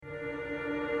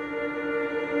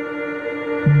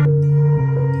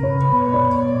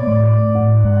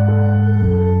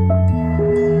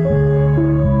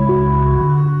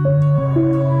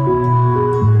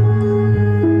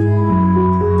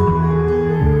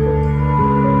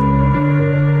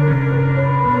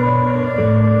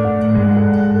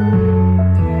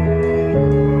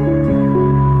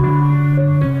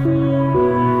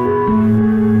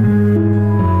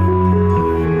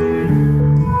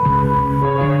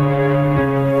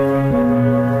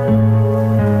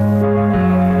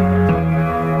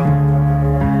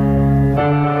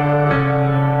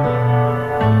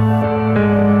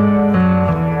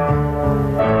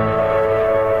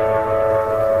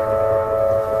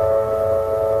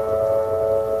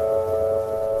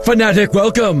Fanatic,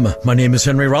 welcome. My name is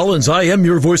Henry Rollins. I am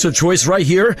your voice of choice right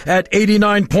here at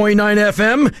 89.9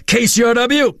 FM,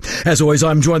 KCRW. As always,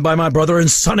 I'm joined by my brother in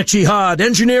Sonic Jihad,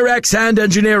 Engineer X and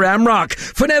Engineer Amrock.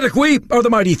 Fanatic, we are the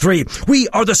Mighty Three. We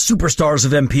are the superstars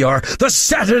of NPR, the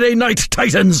Saturday Night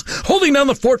Titans, holding down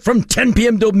the fort from 10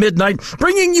 p.m. till midnight,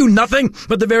 bringing you nothing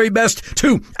but the very best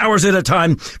 2 hours at a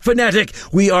time. Fanatic,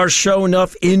 we are show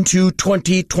enough into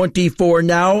 2024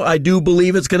 now. I do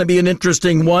believe it's going to be an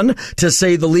interesting one, to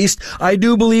say the least. I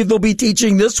do believe they'll be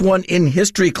teaching this one in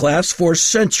history class for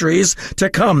centuries to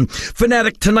come.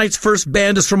 Fanatic, tonight's first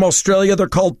band is from Australia. They're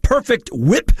called Perfect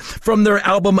Whip, from their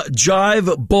album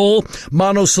Jive Bull,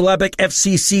 monosyllabic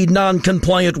FCC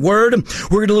non-compliant word.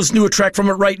 We're going to listen to a track from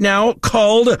it right now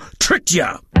called Tricked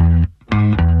Ya.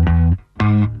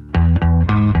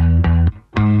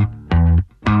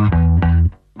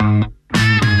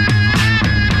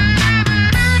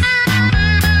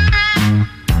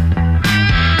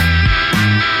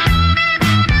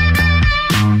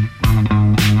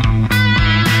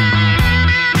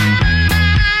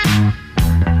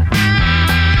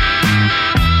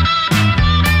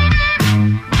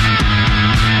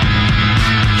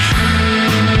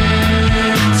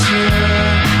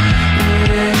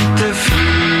 Yeah.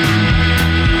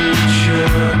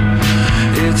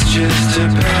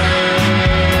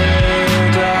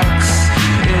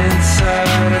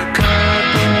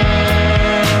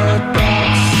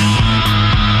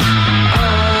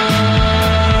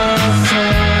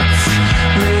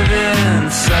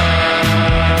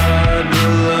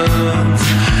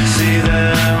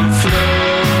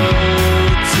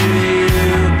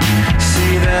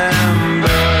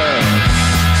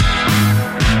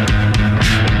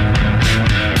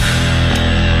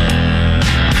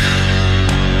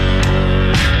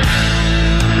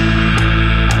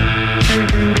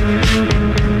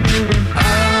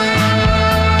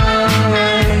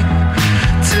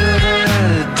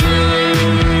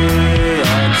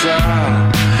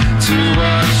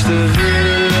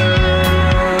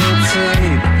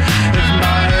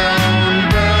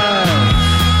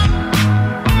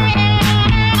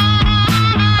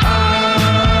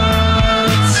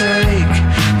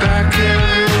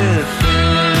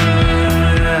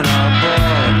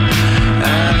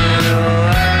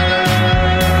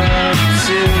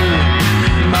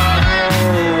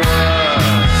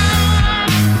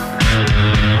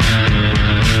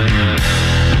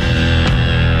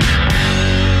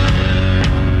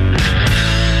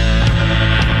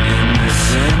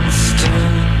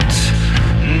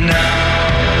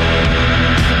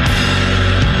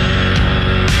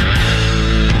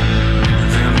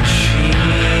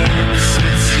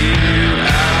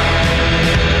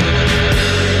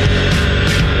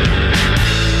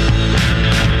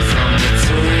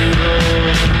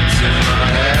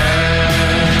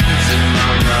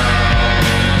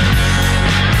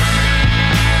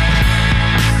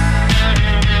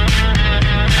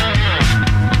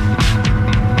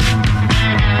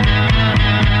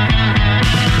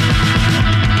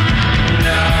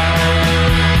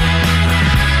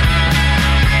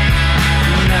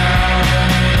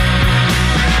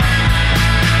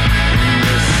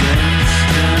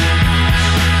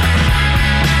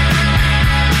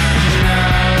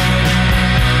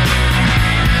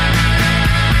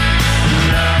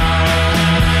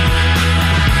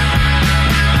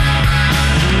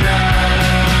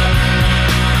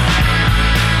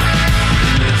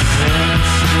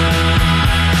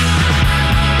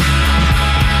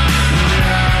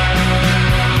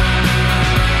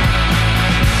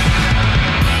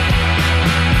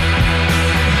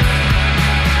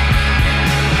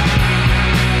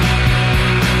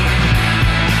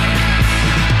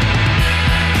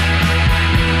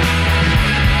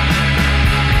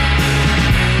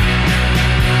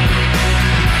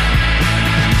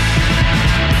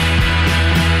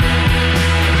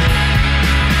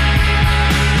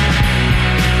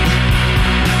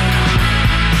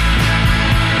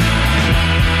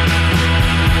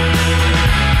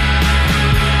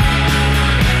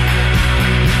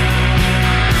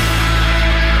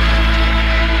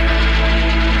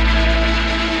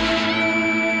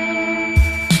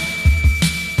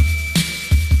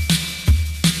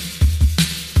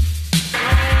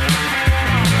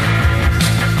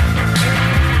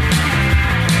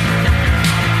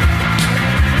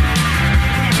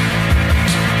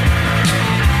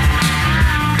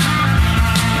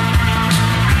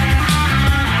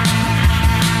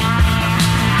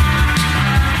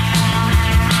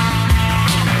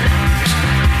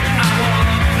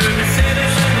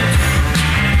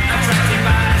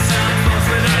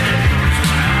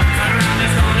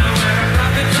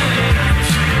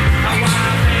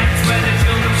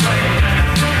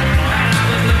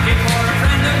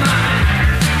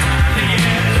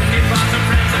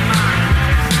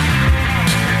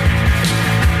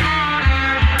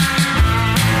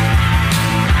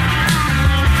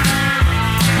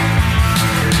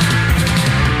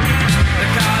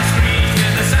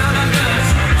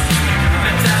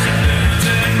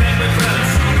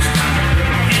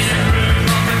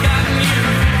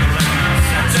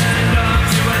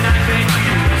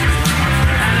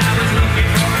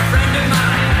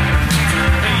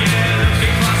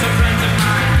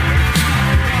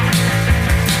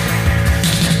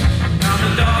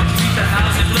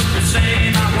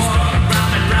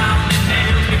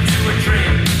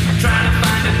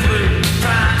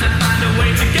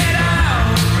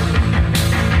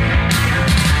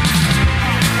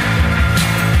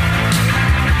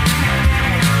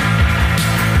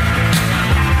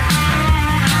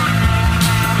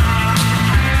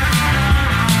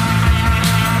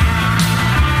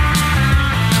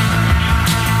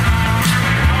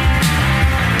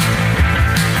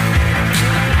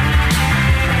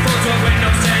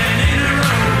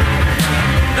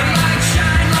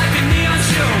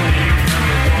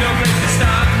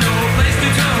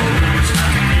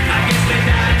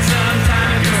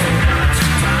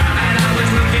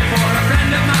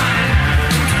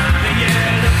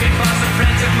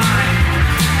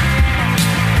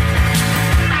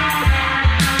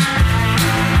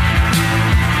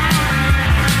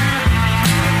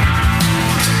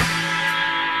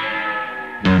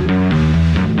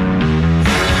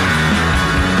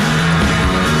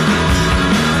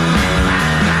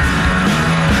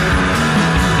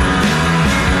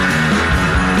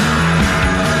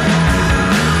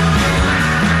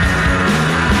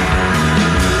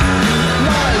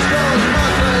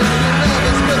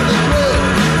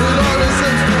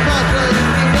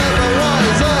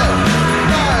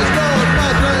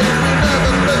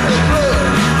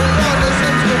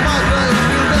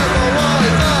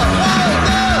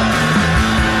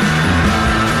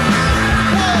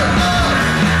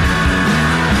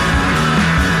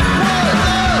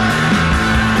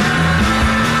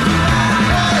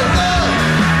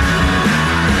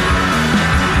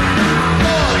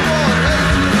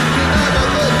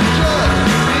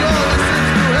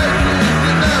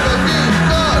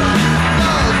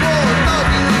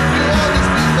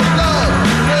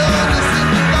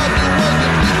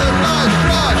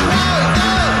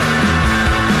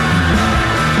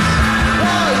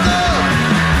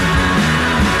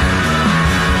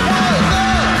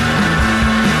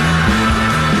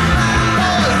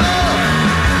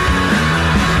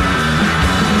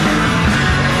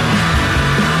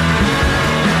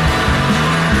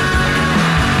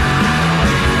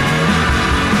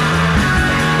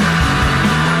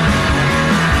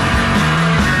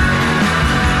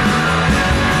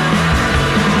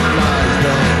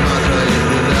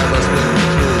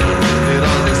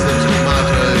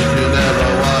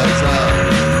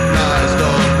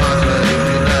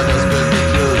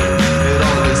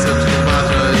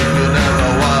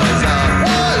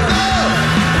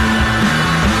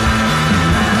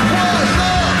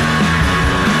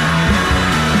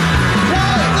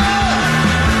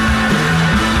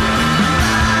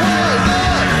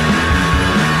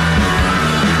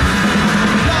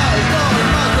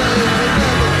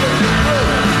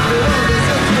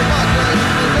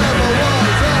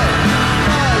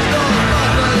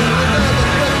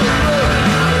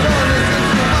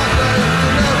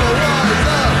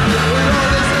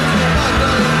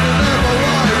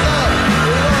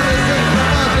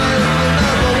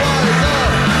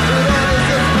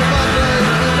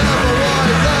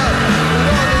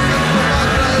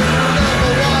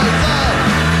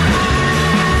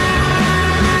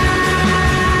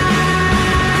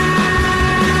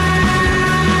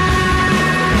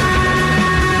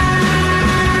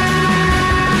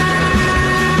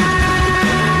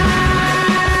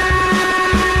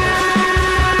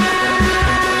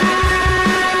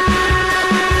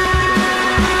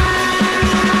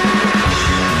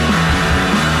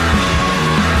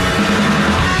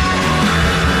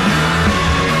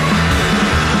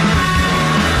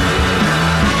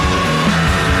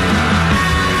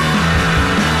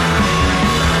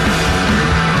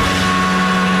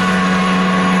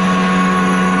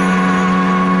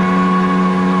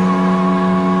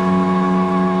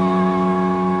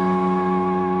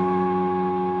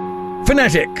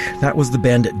 Frenetic. That was the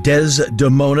band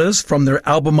Desdemonas from their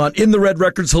album on In the Red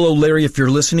Records. Hello, Larry, if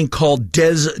you're listening, called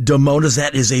Desdemonas.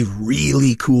 That is a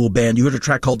really cool band. You heard a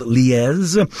track called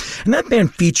Liez. And that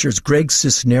band features Greg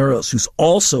Cisneros, who's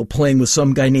also playing with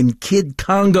some guy named Kid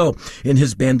Congo in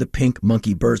his band, the Pink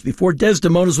Monkey Birds. Before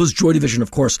Desdemonas was Joy Division,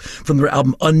 of course, from their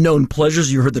album Unknown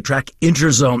Pleasures. You heard the track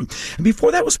Interzone. And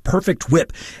before that was Perfect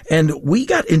Whip. And we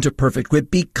got into Perfect Whip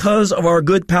because of our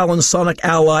good pal and sonic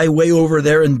ally way over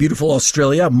there in beautiful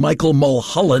Australia, Michael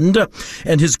Mulholland,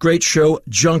 and his great show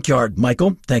Junkyard.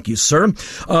 Michael, thank you, sir.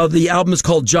 The album is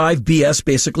called Jive BS,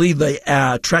 basically.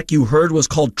 The track you heard was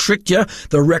called Tricked Ya.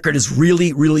 The record is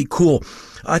really, really cool.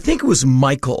 I think it was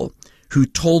Michael who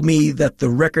told me that the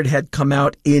record had come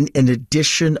out in an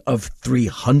edition of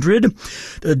 300.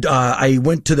 I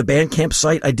went to the Bandcamp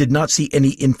site. I did not see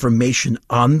any information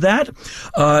on that.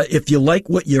 If you like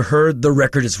what you heard, the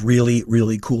record is really,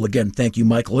 really cool. Again, thank you,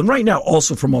 Michael. And right now,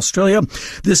 also from Australia,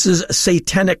 this is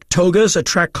Satanic Togas, a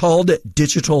track called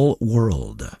Digital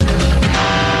World.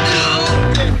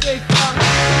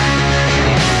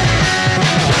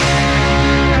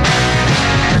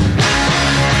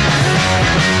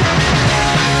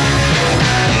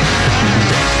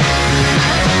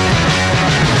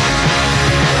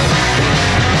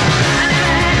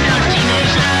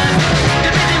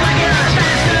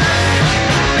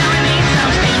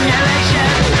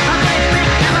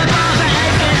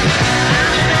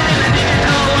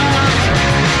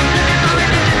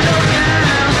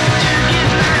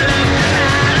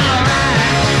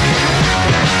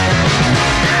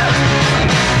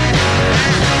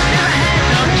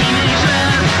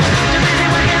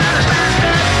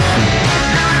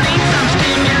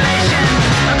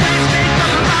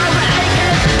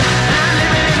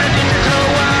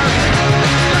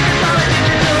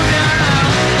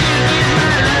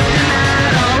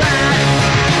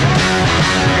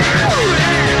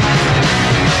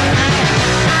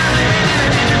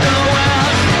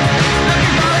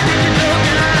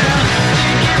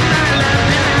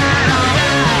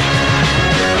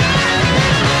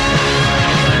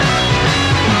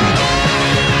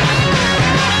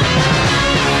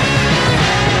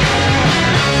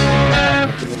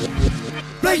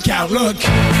 Outlook,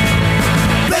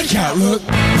 Blake Outlook,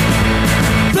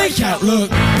 Blake Outlook,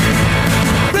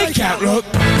 Blake Outlook.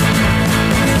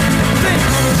 Big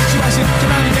situation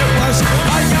can only get worse.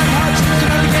 Our young hearts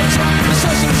can only get strong. The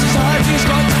social society has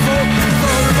got to fall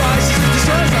before it rises and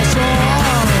destroys us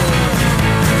all.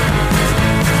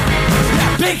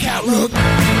 Yeah, Blake Outlook,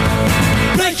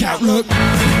 Blake Outlook,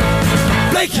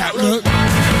 Blake Outlook,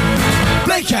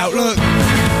 Blake Outlook.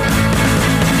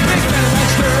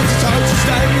 It's time to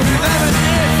stay with you there and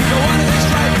here. If you want it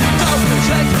straight, don't be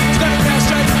straight. It's gonna be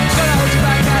straight. It's gonna hold you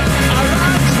back at our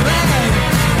arms leg.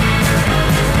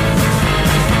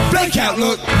 Blake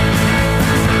Outlook,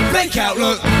 Blake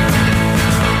Outlook,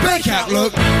 Blake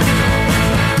Outlook,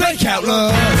 Blake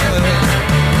Outlook.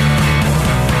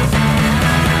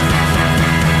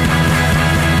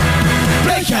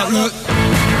 Blake Outlook,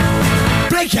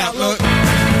 Blake Outlook,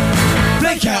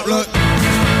 Blake Outlook,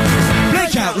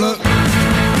 Blake Outlook.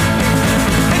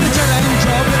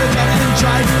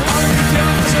 Tried. All you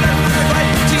feeling was an open way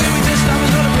to you. We just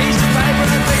stumbles on a piece of paper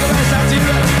and think about how to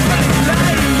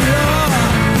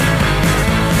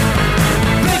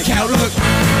Blake Outlook,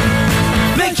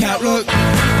 Blake Outlook,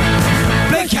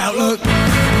 Blake Outlook,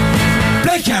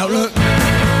 Blake Outlook.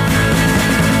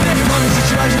 This one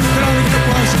situation can only get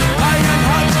worse. Our young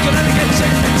hearts can only get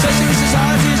sick. Social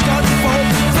society has got to fall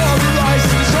before the rise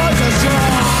and destroys us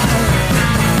all.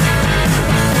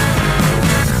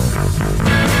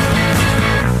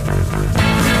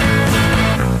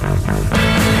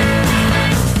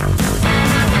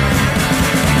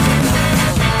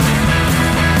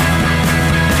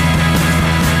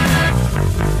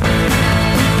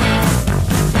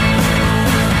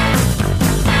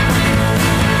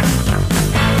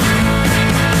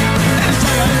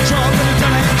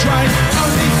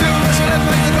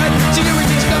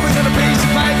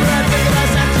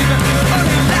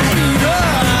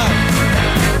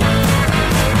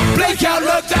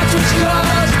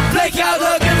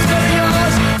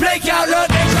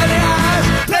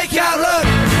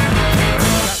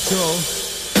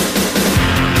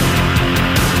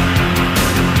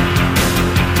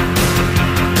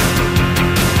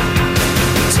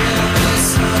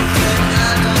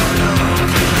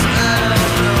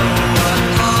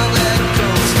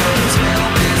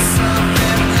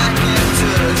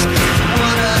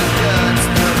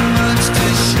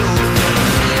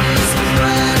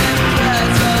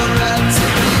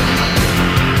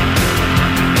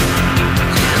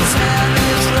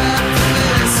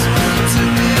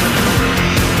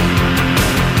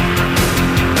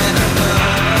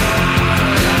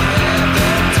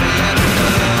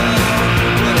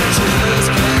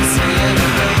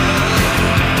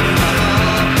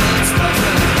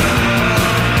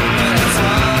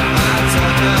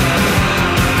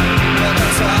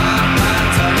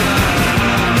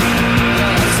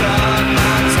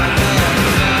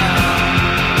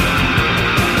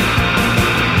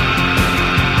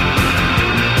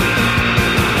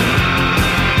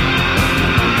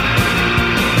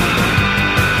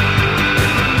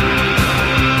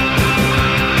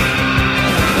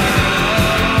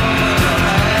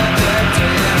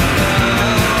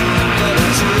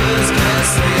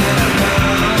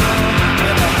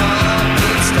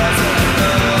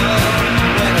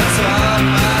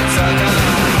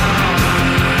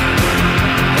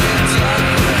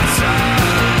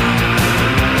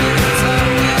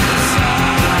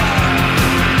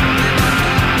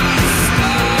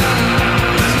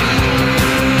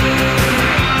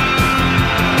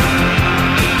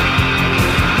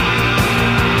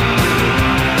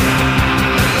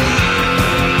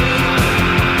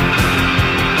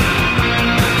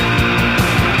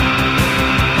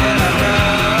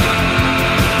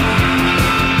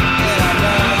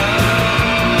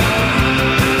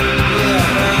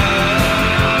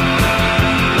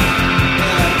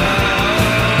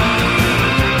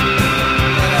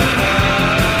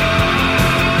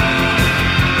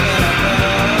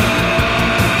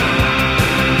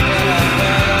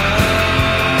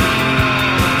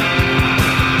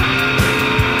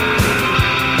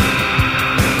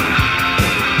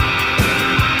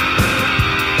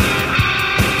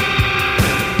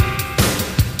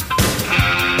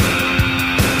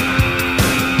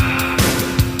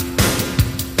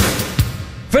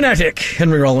 Fanatic,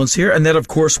 Henry Rollins here, and that, of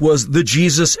course, was the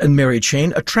Jesus and Mary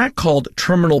Chain, a track called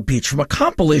Terminal Beach from a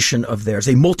compilation of theirs,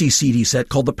 a multi-CD set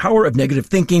called The Power of Negative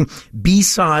Thinking,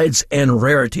 B-Sides and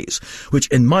Rarities, which,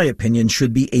 in my opinion,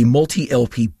 should be a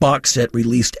multi-LP box set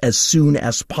released as soon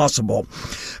as possible.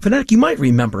 Fanatic, you might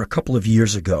remember a couple of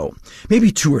years ago,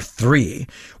 maybe 2 or 3,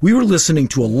 we were listening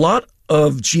to a lot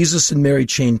of Jesus and Mary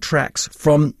Chain tracks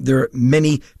from their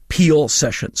many Peel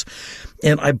sessions.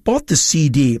 And I bought the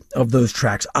CD of those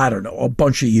tracks, I don't know, a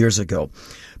bunch of years ago.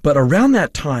 But around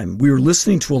that time, we were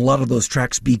listening to a lot of those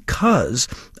tracks because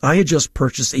I had just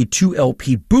purchased a 2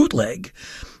 LP bootleg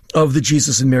of the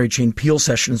Jesus and Mary Chain Peel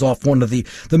sessions off one of the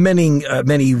many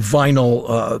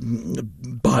vinyl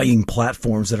buying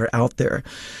platforms that are out there.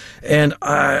 And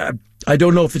I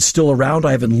don't know if it's still around.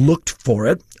 I haven't looked for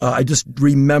it. I just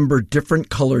remember different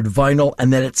colored vinyl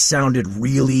and that it sounded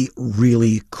really,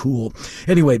 really cool.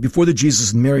 Anyway, Before the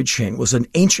Jesus and Mary Chain was an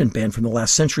ancient band from the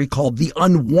last century called The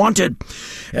Unwanted.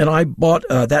 And I bought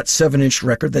that 7-inch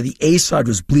record. That the A-side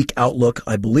was Bleak Outlook,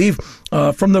 I believe,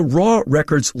 from the Raw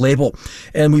Records label.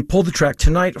 And we pulled the track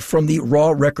tonight from the Raw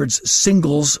Records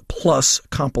Singles Plus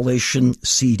compilation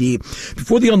CD.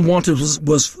 Before the Unwanted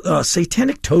was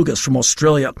Satanic Togas from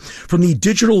Australia, from the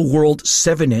Digital World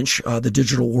 7-inch, the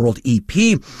Digital World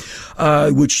EP,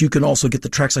 which you can also get the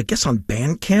tracks, I guess, on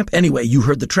Bandcamp. Anyway, you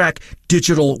heard the track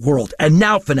Digital World. And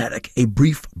now, Fanatic, a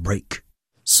brief break.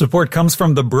 Support comes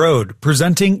from The Broad,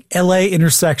 presenting LA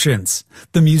Intersections.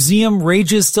 The museum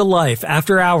rages to life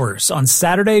after hours on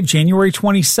Saturday, January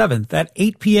 27th at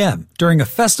 8 p.m. during a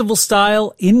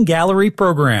festival-style in-gallery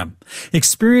program.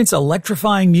 Experience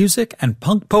electrifying music and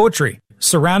punk poetry,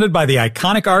 surrounded by the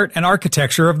iconic art and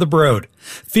architecture of The Broad,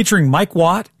 featuring Mike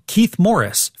Watt, Keith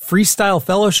Morris, Freestyle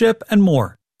Fellowship, and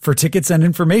more. For tickets and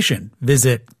information,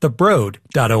 visit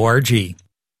thebroad.org.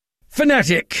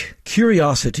 Fanatic,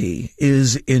 curiosity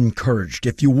is encouraged.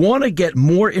 If you want to get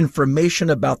more information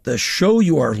about the show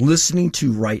you are listening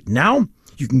to right now,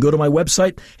 you can go to my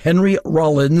website,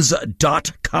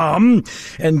 henryrollins.com,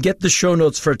 and get the show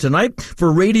notes for tonight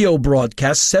for radio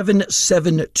broadcast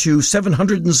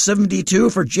 772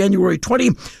 for January 20,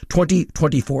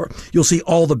 2024. You'll see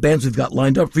all the bands we've got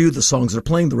lined up for you, the songs they're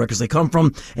playing, the records they come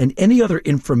from, and any other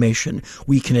information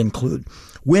we can include.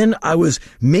 When I was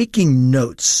making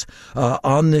notes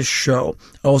on this show,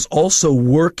 I was also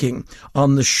working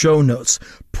on the show notes,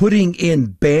 putting in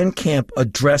Bandcamp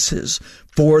addresses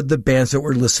for the bands that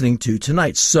we're listening to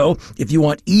tonight. So if you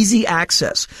want easy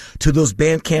access to those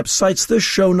Bandcamp sites, the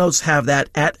show notes have that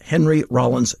at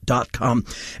henryrollins.com.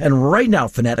 And right now,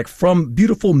 Fanatic, from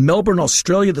beautiful Melbourne,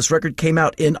 Australia, this record came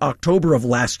out in October of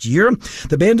last year.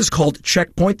 The band is called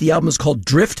Checkpoint. The album is called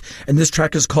Drift, and this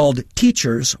track is called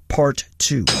Teachers Part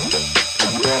 2.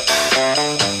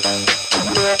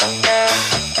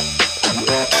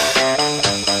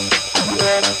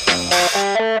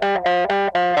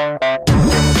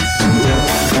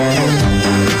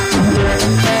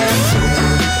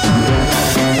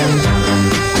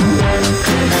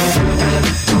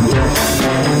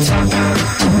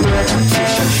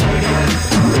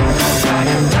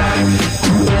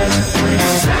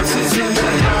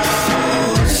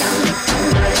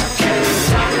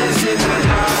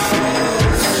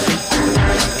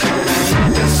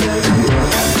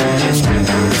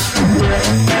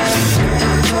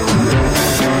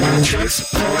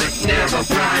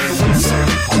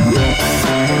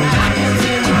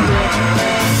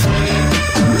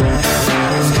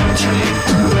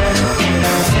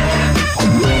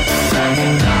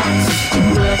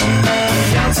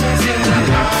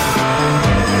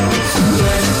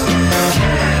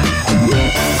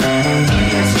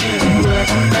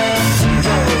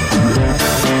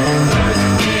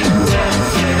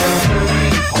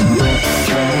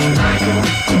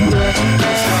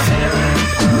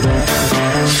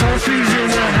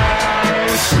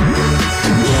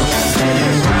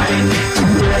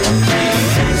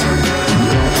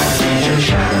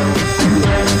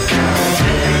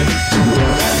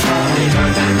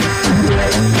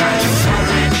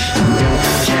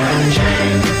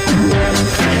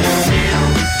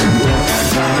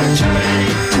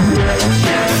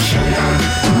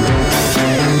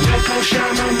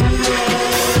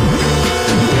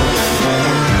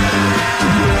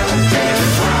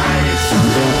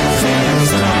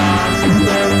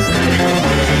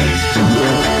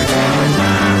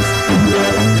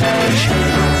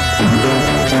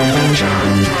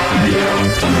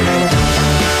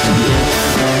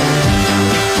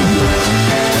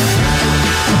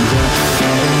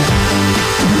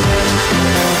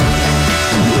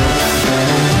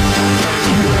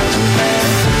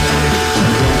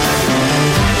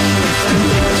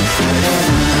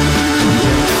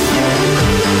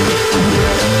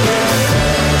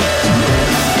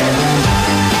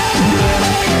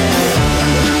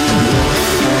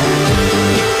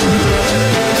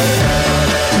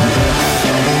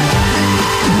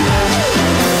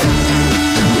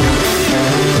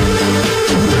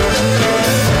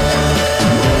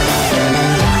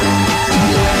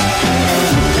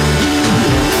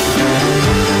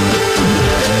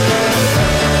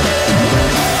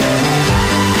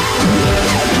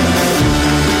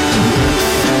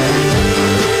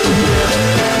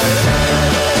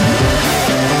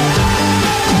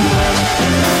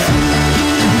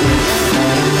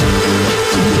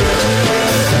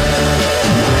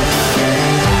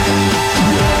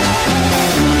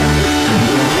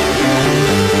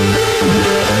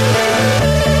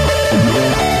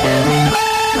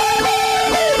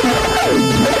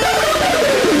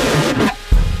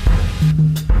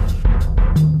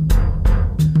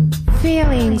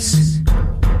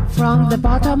 the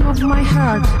bottom of my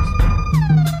heart.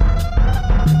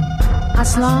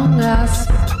 As long as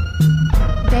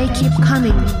they keep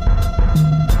coming.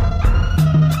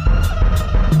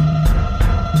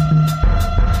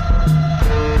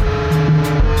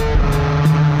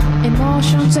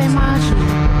 Emotions emerging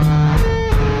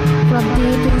from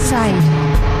deep inside.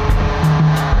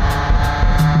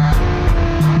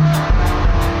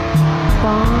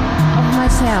 Born of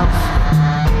myself.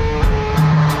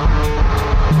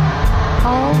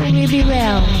 All will be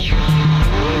well.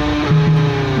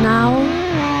 Now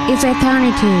is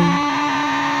eternity.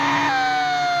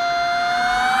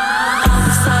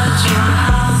 Outside your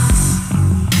house,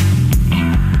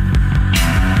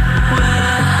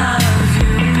 where have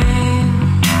you been?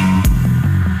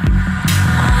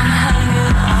 I'm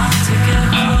hanging out to get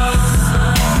closer,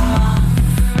 my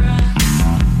friend.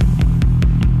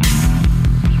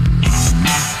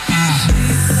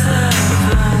 She's 17.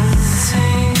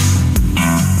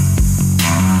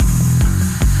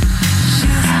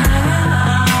 She's hanging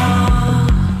out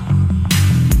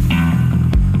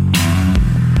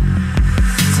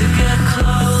to get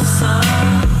closer.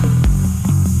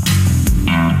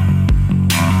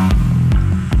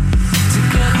 To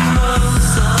get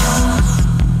closer.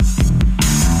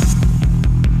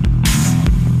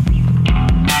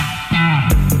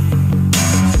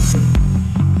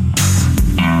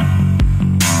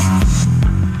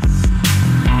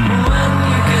 When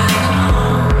you get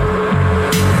home,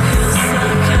 he'll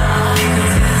suck you up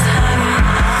 'cause he's hanging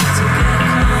out to get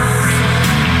closer.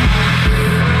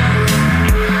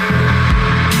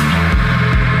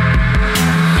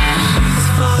 She's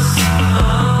fucked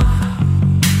up,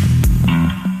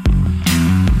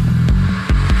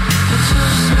 but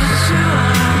she'll switch you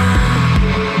up.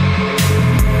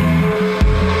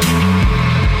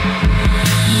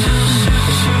 She'll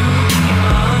shoot you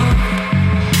up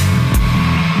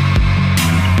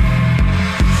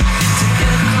to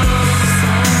get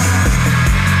closer.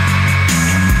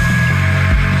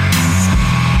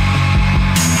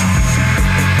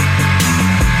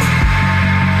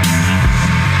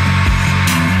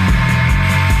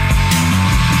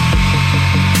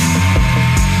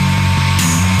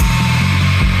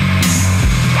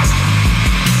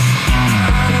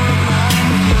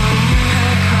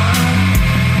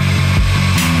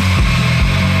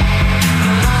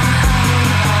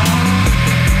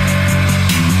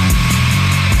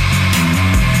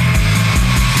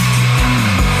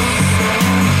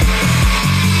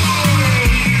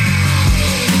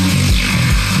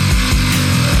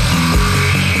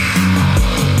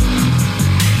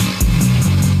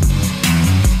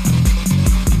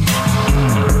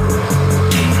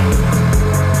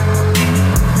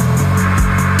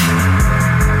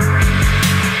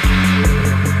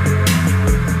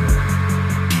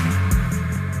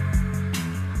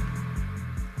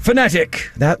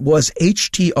 Fanatic. That was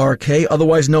HTRK,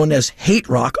 otherwise known as Hate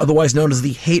Rock, otherwise known as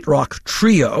the Hate Rock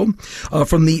Trio,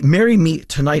 from the Marry Me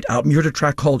Tonight album. You heard a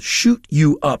track called Shoot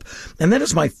You Up. And that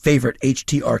is my favorite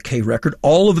HTRK record.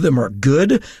 All of them are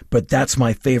good, but that's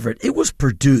my favorite. It was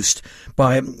produced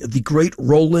by the great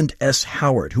Roland S.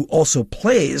 Howard, who also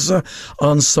plays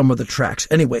on some of the tracks.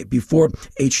 Anyway, before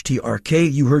HTRK,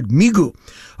 you heard Migu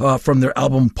from their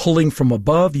album Pulling From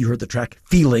Above. You heard the track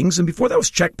Feelings. And before that was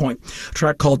Checkpoint, a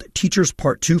track called Teachers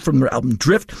Part 2 from their album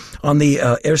Drift on the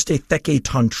Erste Theke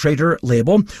Ton Trader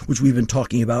label, which we've been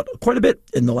talking about quite a bit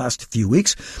in the last few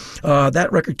weeks.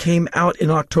 That record came out in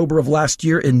October of last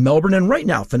year in Melbourne. And right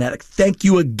now, Fanatic, thank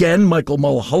you again, Michael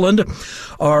Mulholland,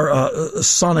 our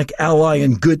sonic ally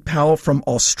and good pal from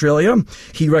Australia.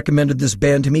 He recommended this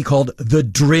band to me called The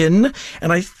Drin.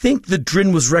 And I think The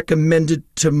Drin was recommended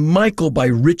to Michael by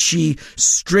Richie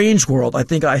Strangeworld. I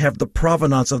think I have the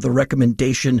provenance of the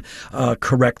recommendation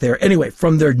correct there. Anyway,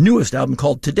 from their newest album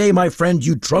called Today, My Friend,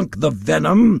 You Drunk the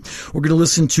Venom, we're going to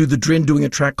listen to The Drin doing a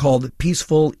track called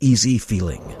Peaceful, Easy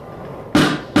Feeling.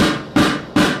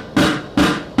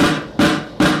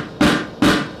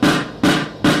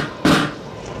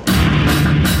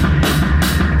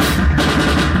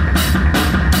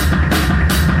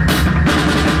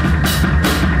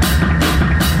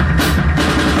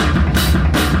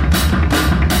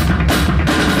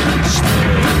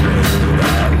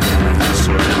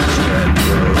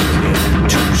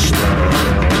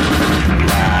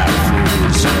 Life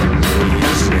is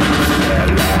amazing,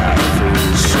 life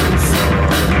is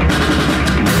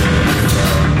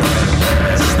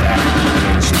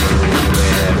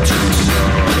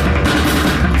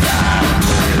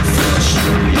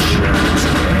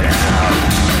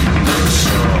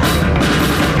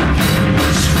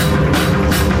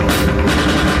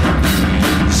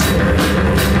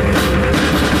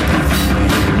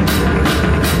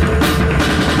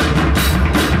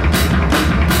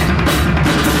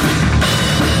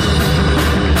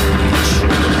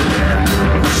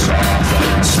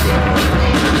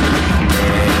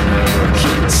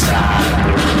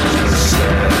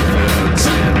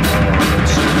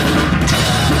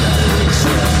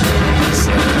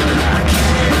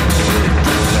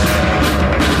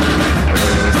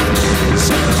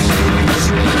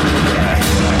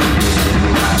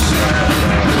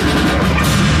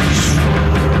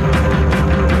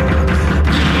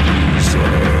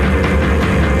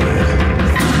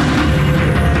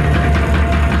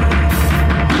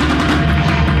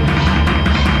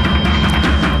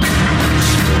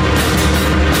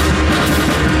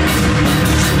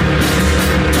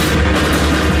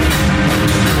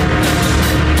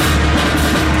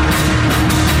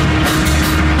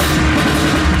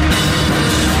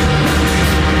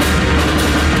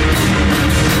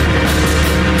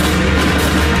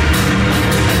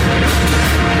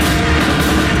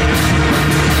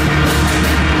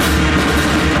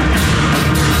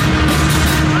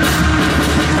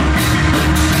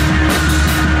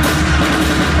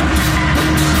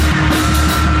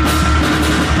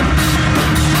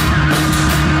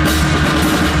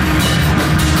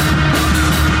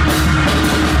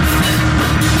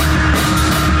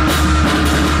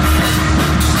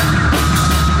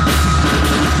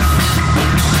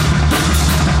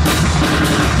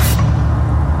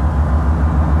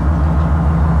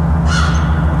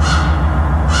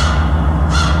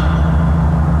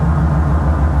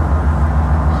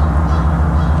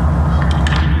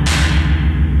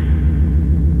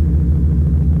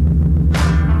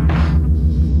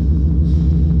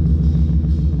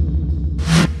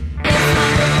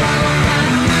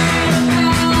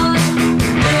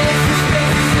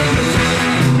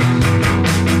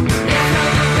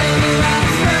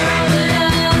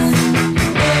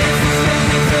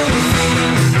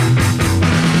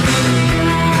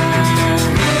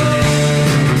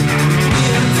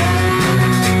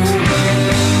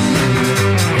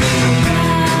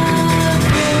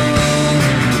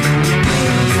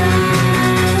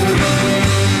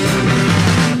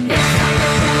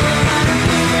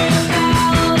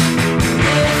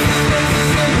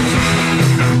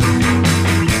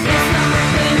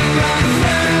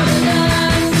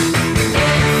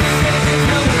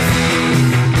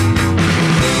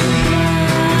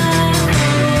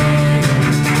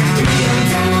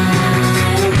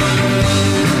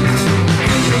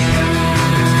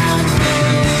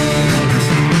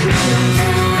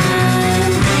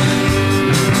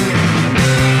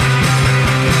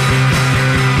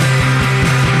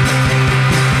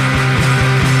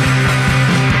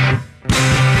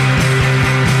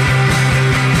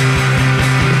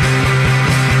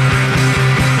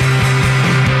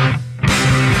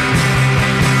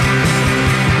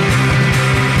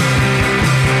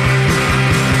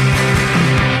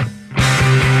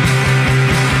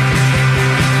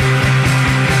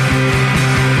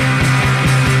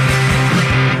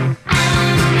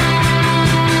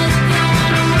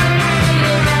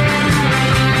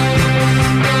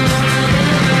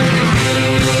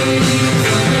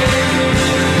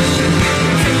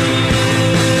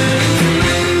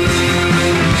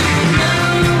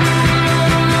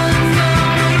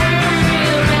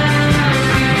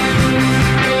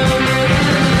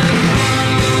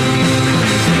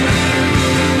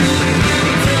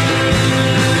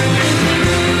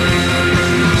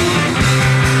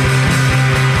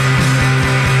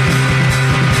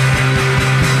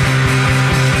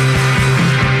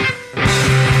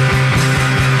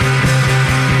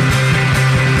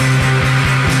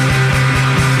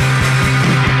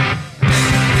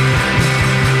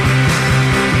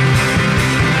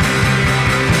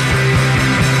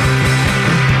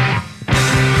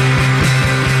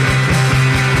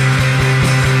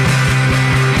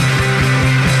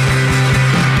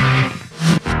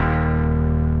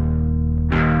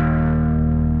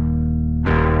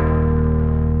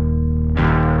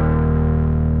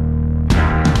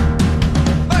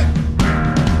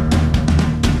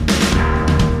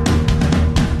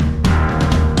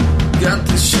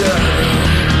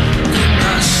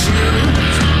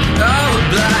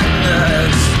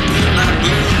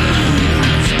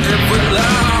we're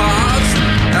lost,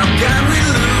 how can we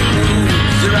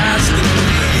lose? You're asking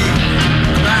me,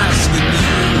 I'm asking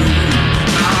you.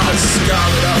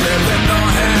 Scarlet of heaven or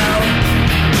hell,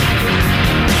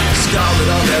 scarlet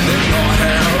of heaven or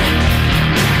hell.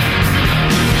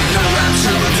 No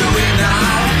rapture will do it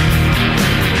now.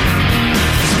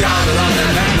 Scarlet of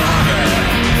heaven or hell.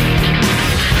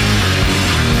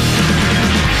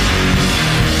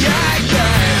 Yeah,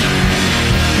 yeah.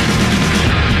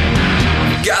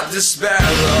 Got this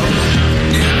sparrow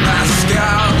in my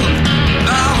scalp,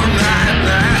 all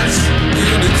madness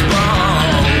in its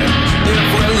bone. If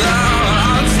we're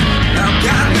lost, how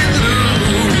can we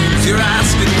lose? You're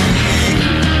asking me,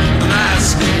 I'm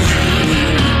asking you.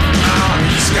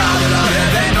 Scarlet of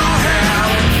heaven or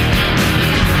hell,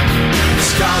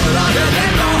 scarlet of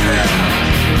heaven or hell.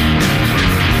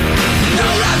 No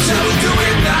rapture will do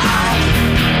it now.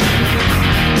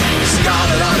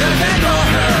 Scarlet of heaven or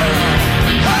hell.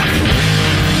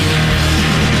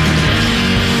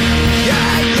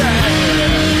 Yeah, yeah.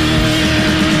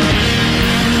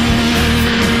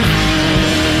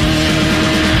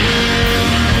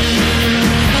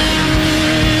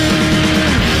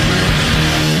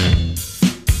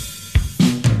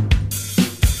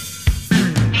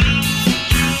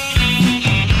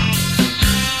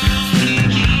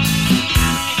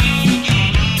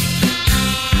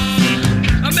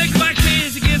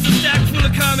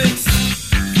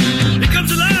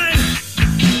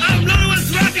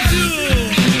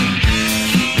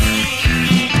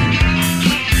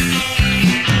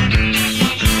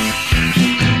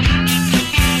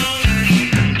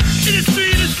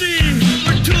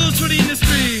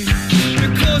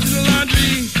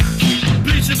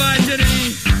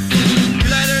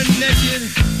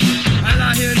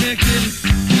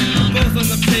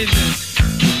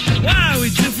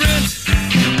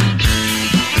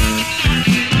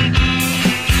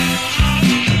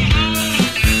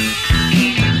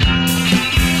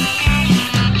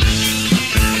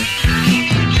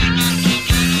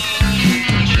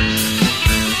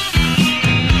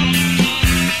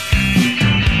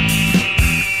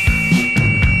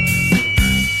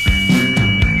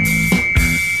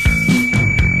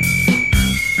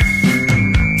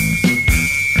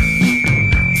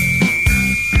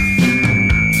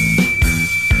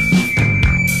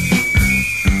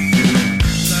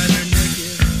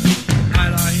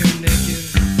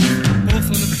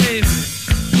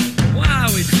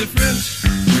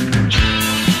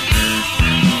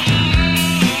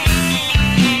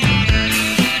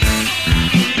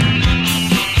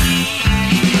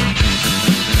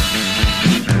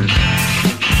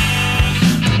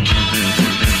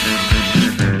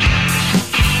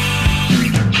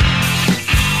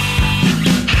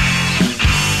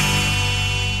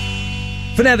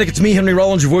 Fanatic, it's me, Henry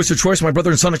Rollins, your voice of choice, my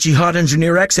brother and son, Jihad,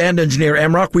 Engineer X, and Engineer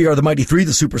Amrock. We are the Mighty Three,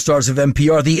 the superstars of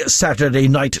NPR, the Saturday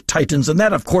Night Titans. And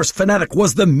that, of course, Fanatic,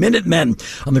 was the Minutemen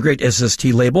on the great SST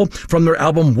label. From their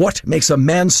album, What Makes a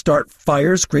Man Start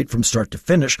Fires, great from start to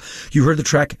finish. You heard the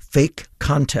track Fake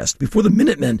Contest. Before the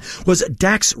Minutemen was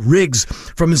Dax Riggs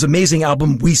from his amazing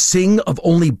album, We Sing of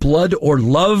Only Blood or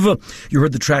Love. You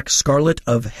heard the track Scarlet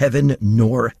of Heaven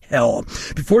Nor Hell.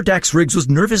 Before Dax Riggs was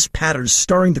Nervous Patters,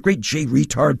 starring the great Jay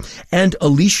Retard and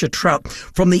Alicia Trout.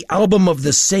 From the album of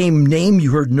the same name,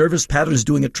 you heard Nervous Patters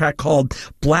doing a track called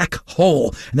Black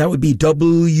Hole, and that would be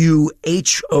WHOLE.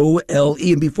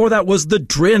 And before that was The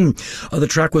Drin. The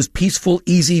track was Peaceful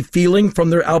Easy Feeling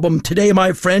from their album Today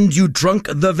My Friend You Drunk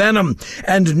the Venom.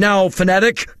 And now,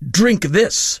 Fanatic, drink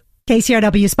this.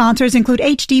 KCRW sponsors include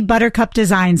HD Buttercup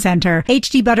Design Center.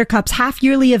 HD Buttercup's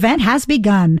half-yearly event has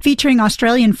begun, featuring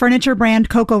Australian furniture brand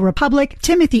Coco Republic,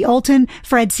 Timothy Olton,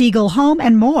 Fred Siegel Home,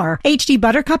 and more. HD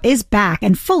Buttercup is back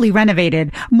and fully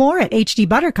renovated. More at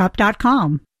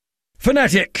hdbuttercup.com.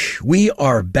 Fanatic, we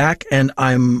are back, and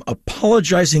I'm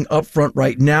apologizing up front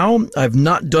right now. I've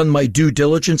not done my due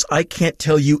diligence. I can't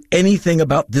tell you anything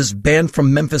about this band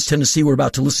from Memphis, Tennessee we're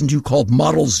about to listen to called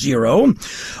Model Zero,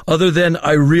 other than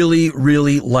I really,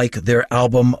 really like their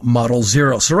album Model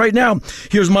Zero. So right now,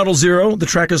 here's Model Zero. The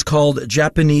track is called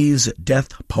Japanese Death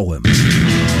Poem.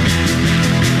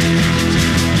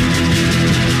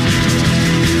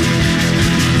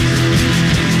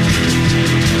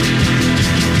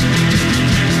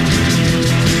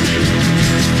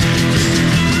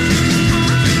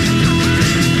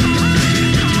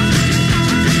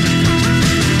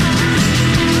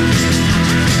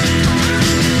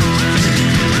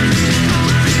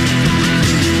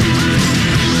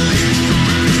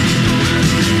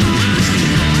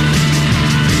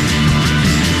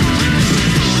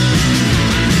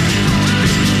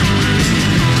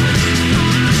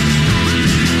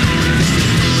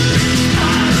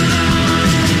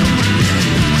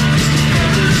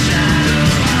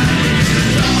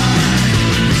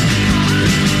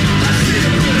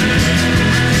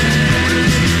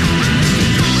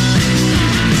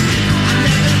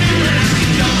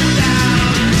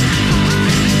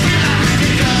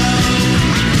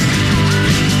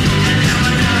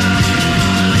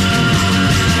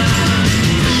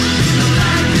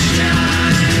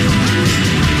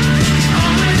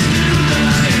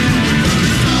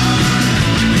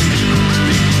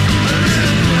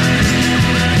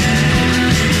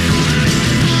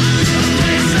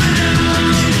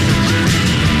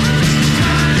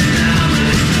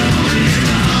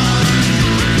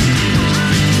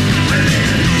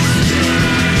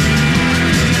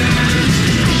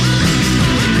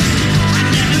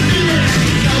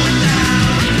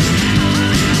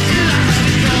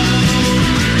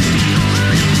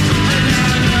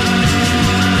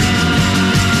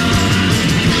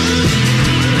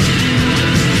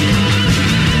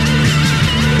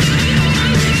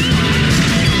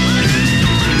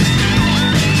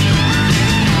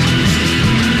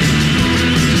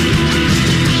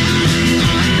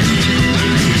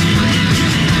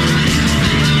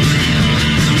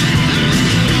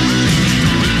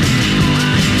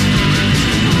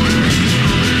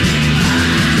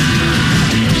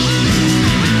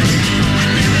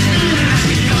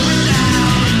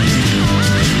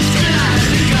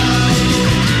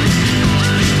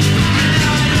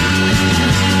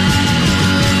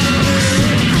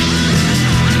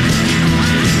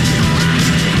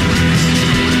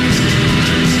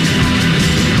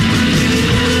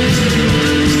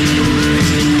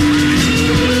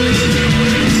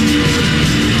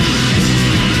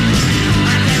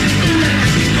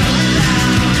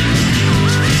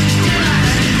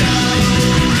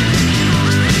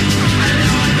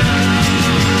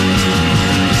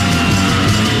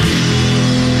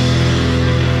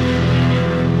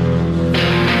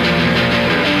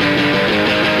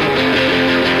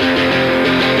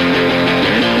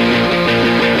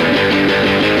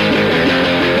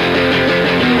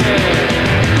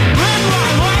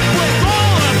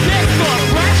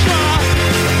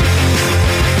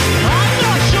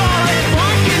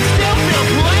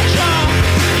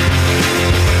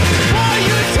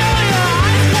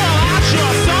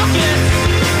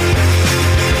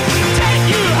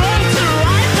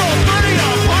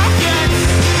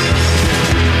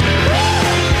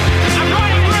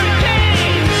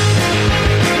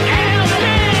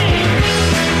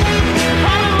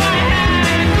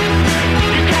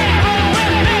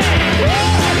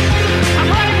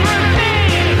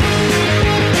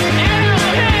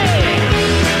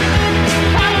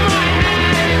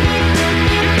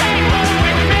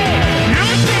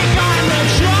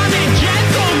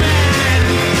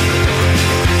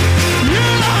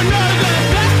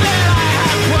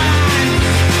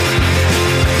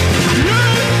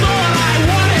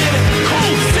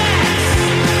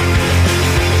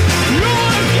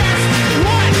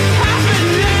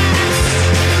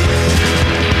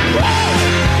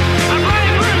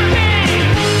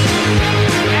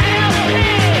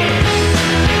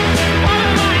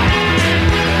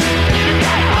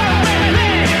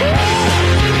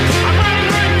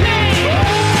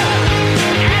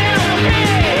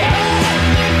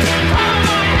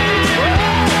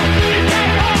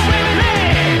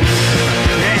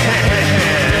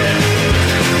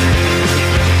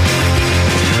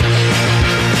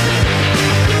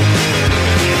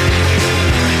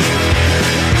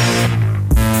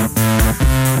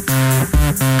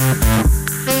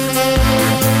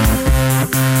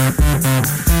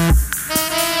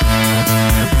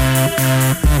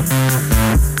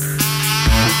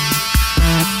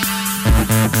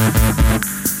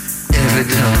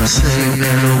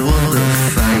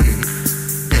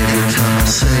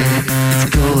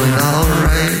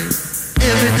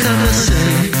 time I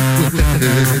say,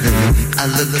 I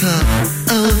look up,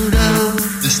 oh no,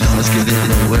 the stars get in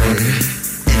the way.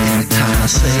 Every time I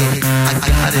say, I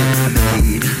got it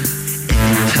made.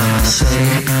 Every time I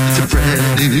say, it's a brand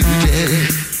new day.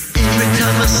 Every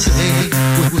time I say,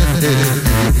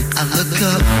 I look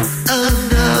up, oh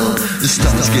no, the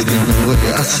stars get in the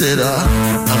way. I said,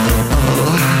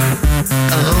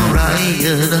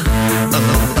 Ryan,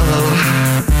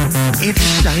 it's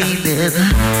shining,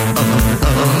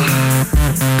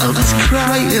 I'm just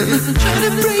crying, trying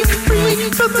to break free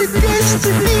from the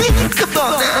destiny. Come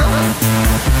on now.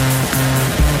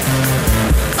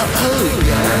 Oh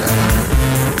yeah.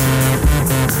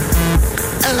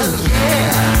 Oh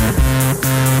yeah.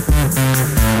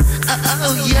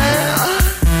 Oh yeah.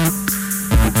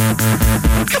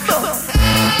 Come on.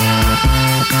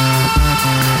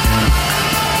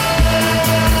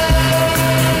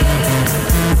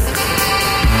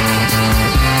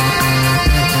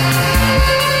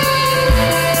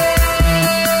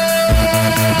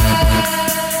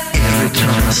 Every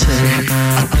time I say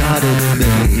I got it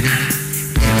made.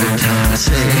 Every time I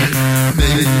say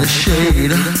made in the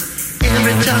shade.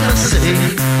 Every time I say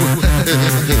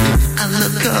I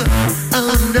look up,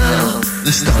 oh no,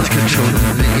 the stars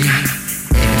controlling me.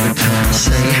 Every time I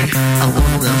say I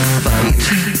wanna fight.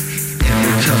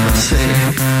 Every time I say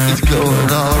it's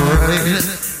going alright.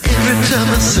 Every time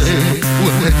I say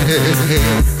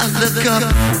I look up,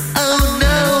 oh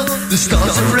no, the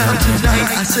stars are out tonight.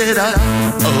 I said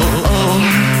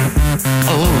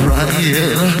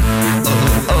Ryan,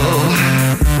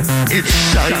 it's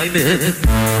shining,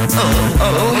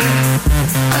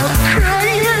 I'm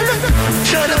crying,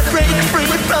 trying to break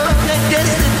free from the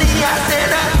destiny. I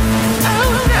said oh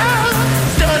no,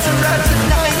 stars are out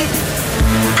tonight.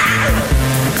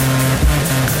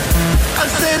 I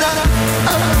said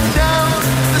oh no,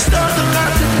 the stars are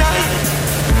out tonight.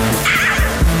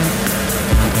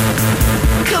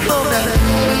 Come on now.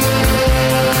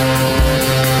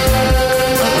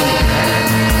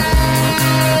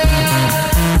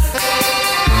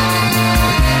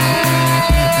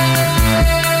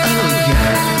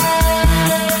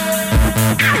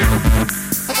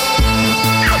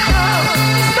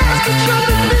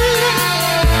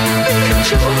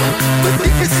 But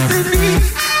destiny,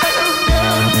 oh no,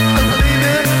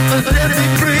 baby, let me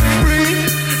break free.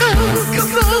 Oh,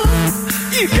 come on,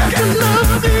 you got to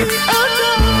love me. Oh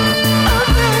no, oh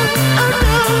no, oh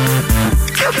no,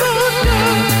 come on now.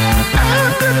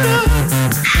 Oh no,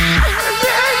 oh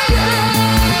yeah, yeah,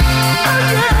 oh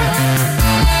yeah.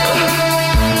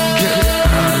 Get it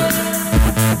out.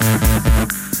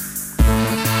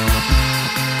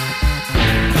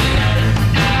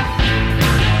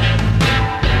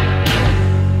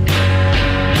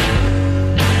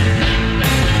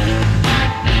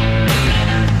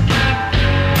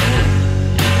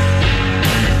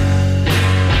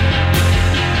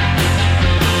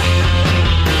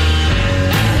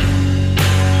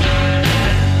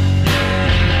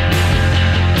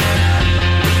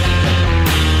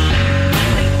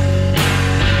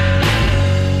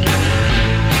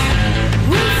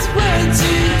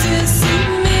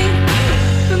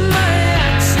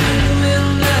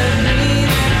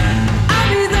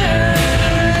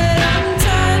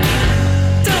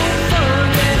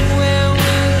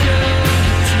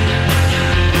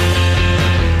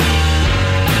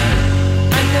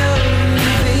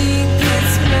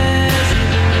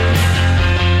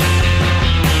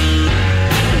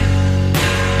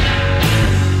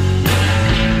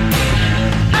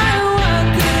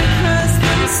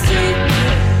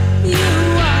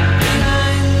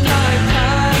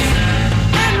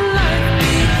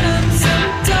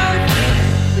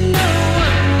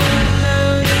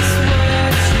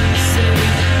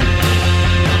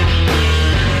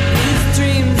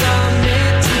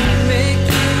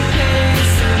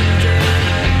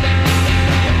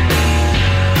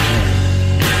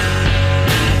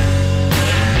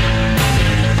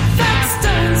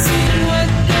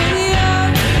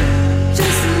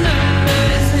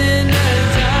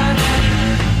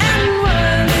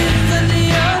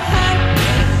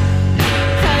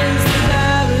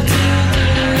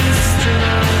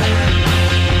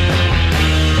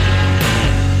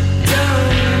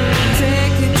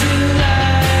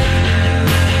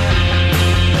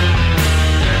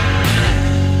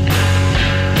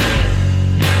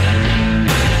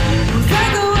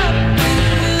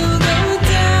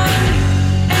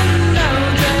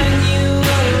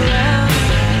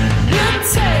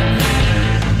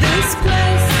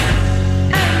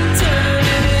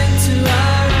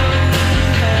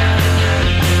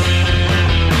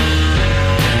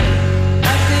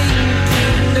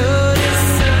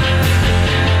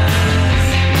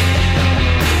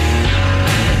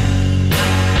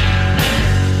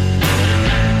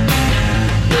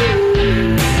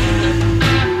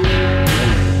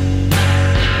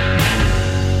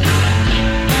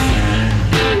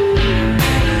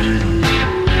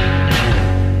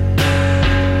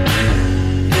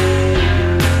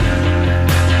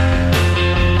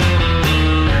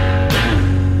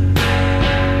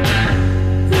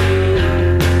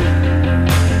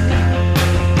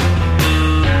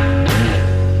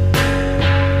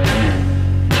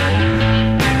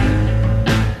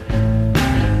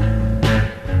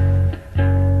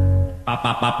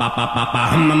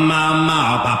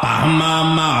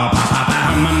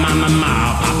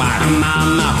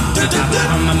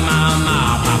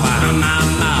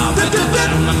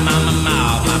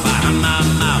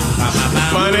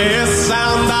 Funniest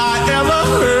sound I ever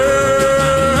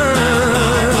heard,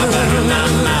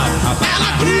 and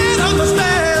I can't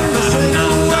understand a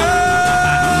single word.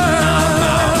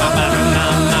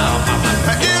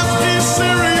 Is he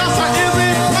serious or is he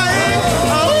playing?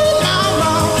 Oh,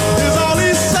 mama, is all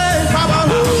he saying, Papa?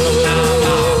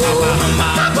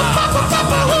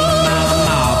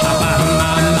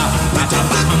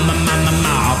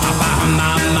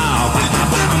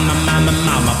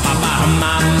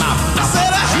 I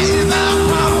said, hey now,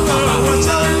 Papa, what's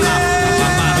your name?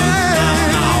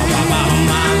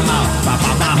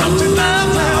 Don't you dare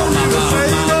tell me to say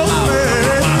no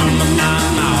way.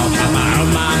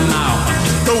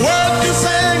 The word you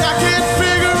sing I can't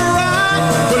figure out,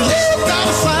 but you got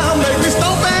a sound make me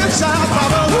stomp and shout,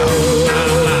 Papa.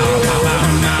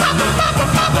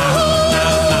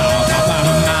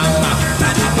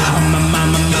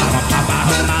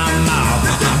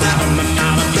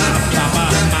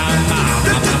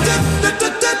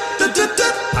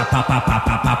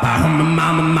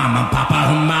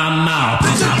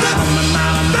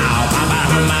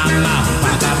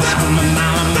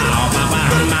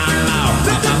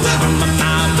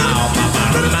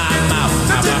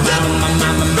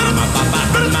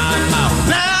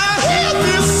 Now I hear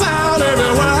this sound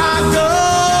everywhere I go.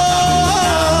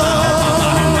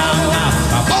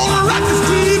 On the records,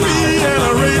 TV, and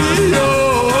the radio.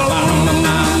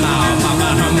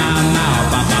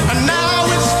 And now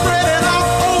it's spreading all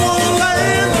over the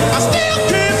land. I still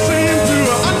can't seem to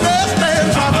understand,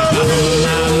 Papa.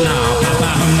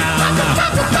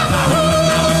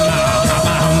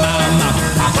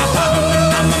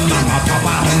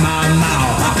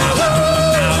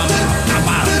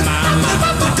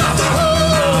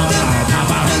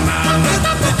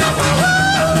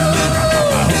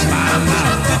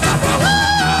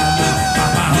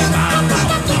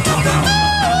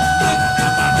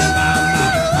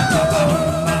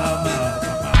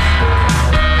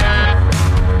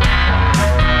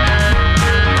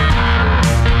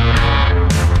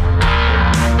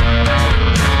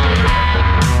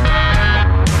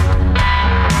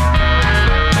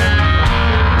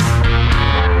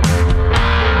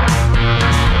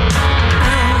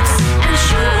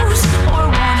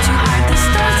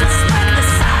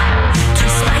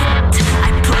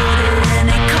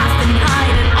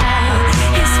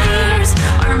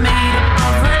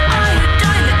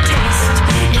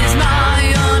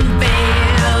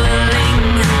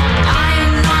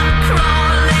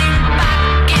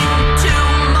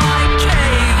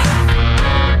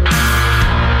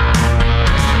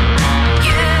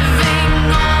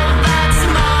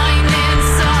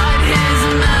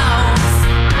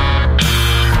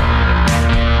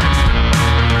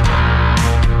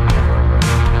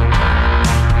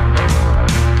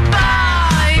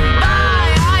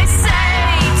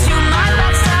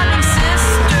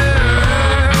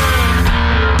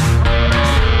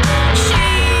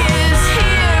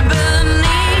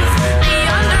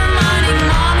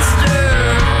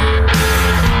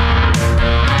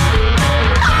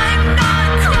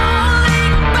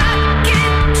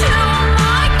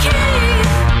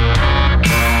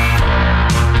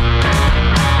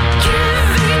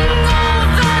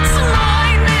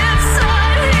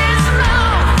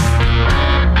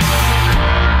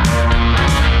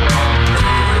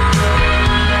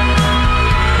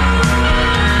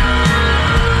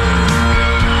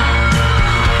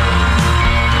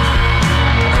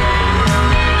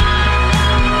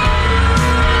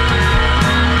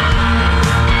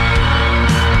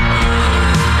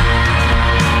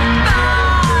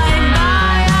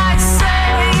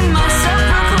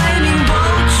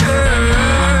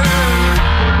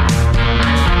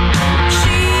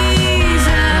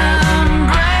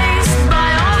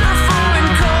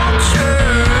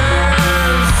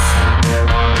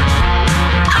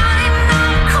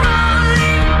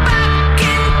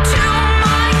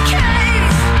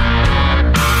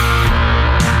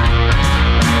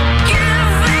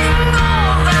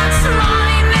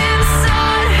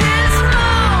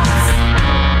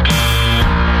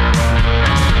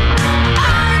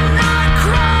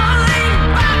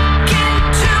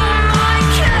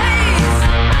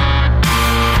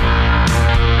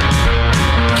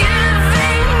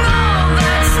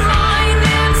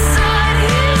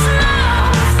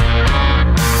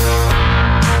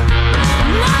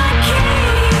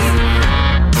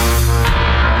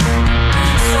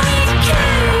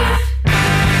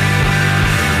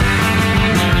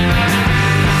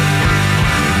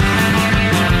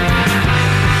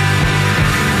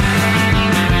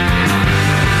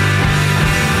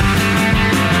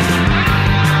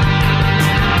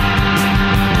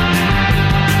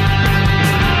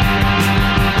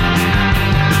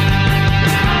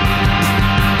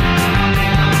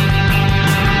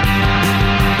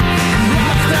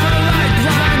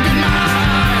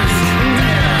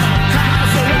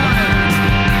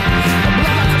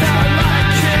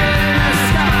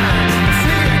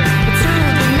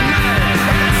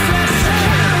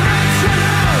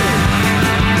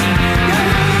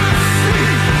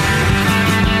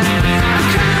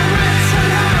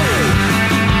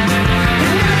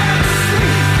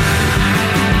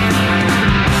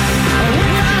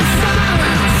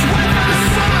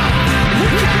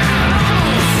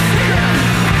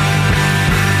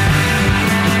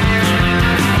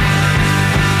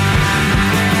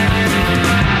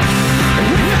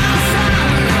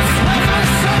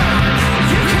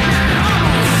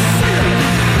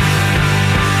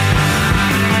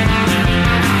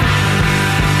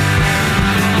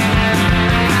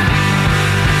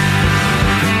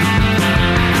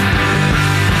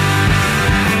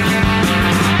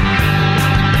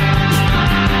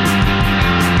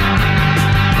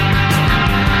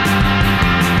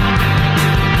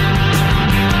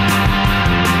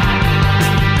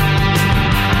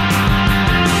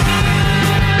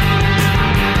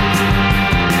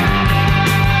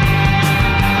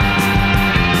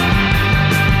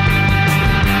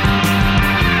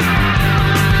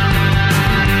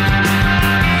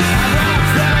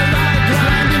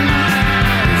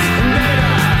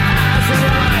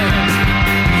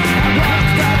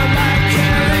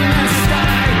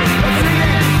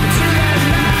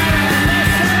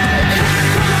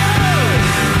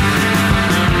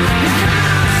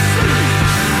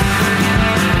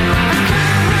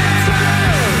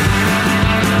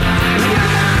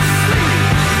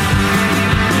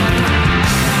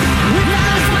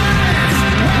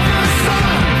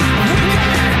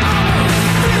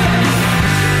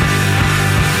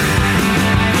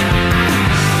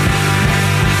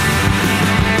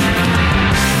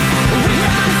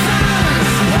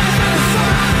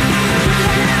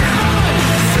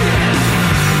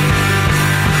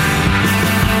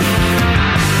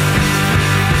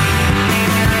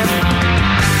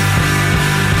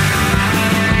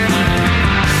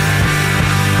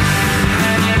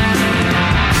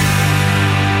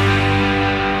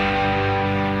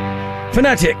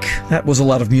 Fanatic, that was a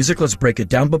lot of music. Let's break it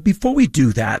down. But before we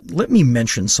do that, let me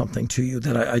mention something to you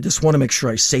that I just want to make sure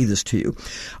I say this to you.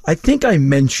 I think I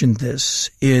mentioned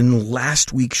this in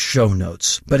last week's show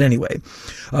notes. But anyway,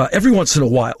 every once in a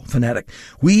while, Fanatic,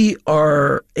 we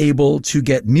are able to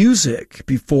get music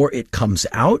before it comes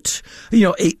out. You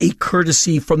know, a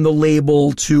courtesy from the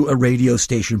label to a radio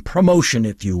station, promotion,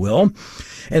 if you will.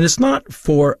 And it's not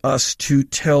for us to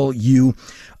tell you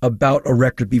about a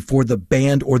record before the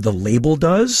band or the label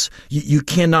does. You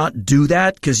cannot do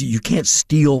that because you can't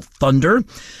steal thunder.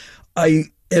 I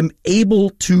am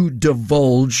able to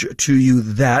divulge to you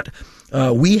that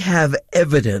we have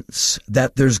evidence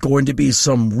that there's going to be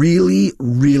some really,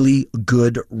 really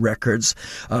good records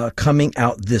coming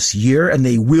out this year, and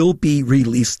they will be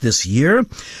released this year.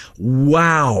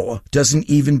 Wow. Doesn't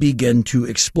even begin to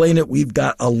explain it. We've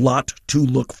got a lot to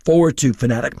look forward to,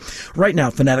 Fanatic. Right now,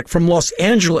 Fanatic, from Los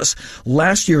Angeles,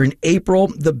 last year in April,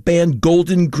 the band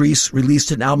Golden Grease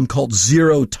released an album called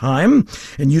Zero Time,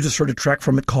 and you just heard a track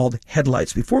from it called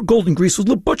Headlights. Before Golden Grease was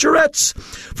the Butcherettes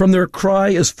from their Cry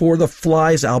is for the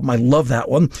Flies album. I love that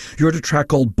one. You heard a track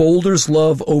called Boulder's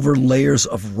Love Over Layers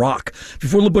of Rock.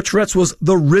 Before the Butcherettes was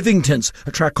the Rivingtons,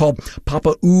 a track called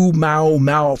Papa Ooh Mau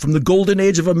Mau from the golden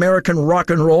age of American rock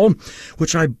and roll,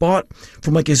 which I bought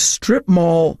from like a strip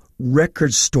mall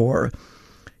record store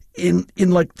in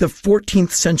like the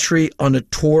 14th century on a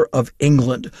tour of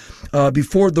England.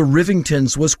 Before the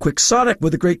Rivingtons was Quixotic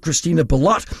with the great Christina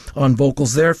Billotte on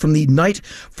vocals there. From the Night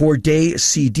for Day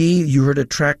CD, you heard a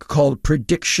track called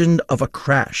Prediction of a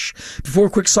Crash. Before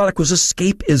Quixotic was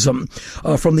Escapism.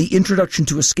 From the Introduction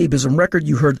to Escapism record,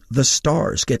 you heard The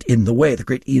Stars Get in the Way, the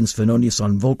great Ian Svenonius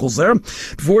on vocals there.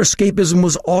 Before Escapism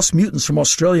was Os Mutants from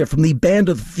Australia. From the Band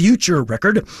of the Future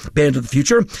record, Band of the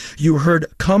Future, you heard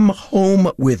Come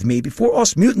Home With Me. Before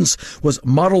Os Mutants was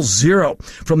Model Zero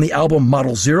from the album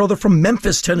Model Zero. They're from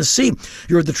Memphis, Tennessee.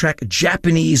 You heard the track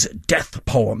Japanese Death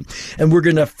Poem. And we're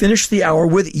going to finish the hour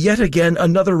with yet again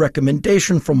another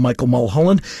recommendation from Michael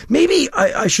Mulholland. Maybe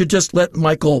I should just let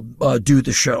Michael do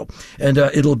the show, and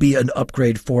it'll be an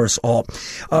upgrade for us all.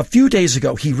 A few days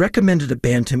ago, he recommended a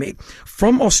band to me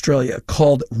from Australia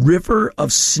called River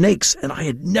of Snakes, and I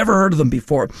had never heard of them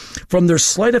before. From their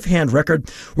Sleight of Hand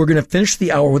record, we're going to finish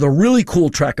the hour with a really cool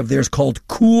track of theirs called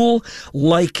Cool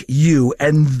Like You,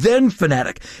 and then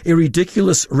Fanatic, a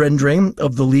ridiculous rendering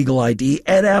of the Legal ID,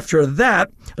 and after that,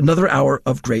 another hour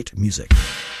of great music.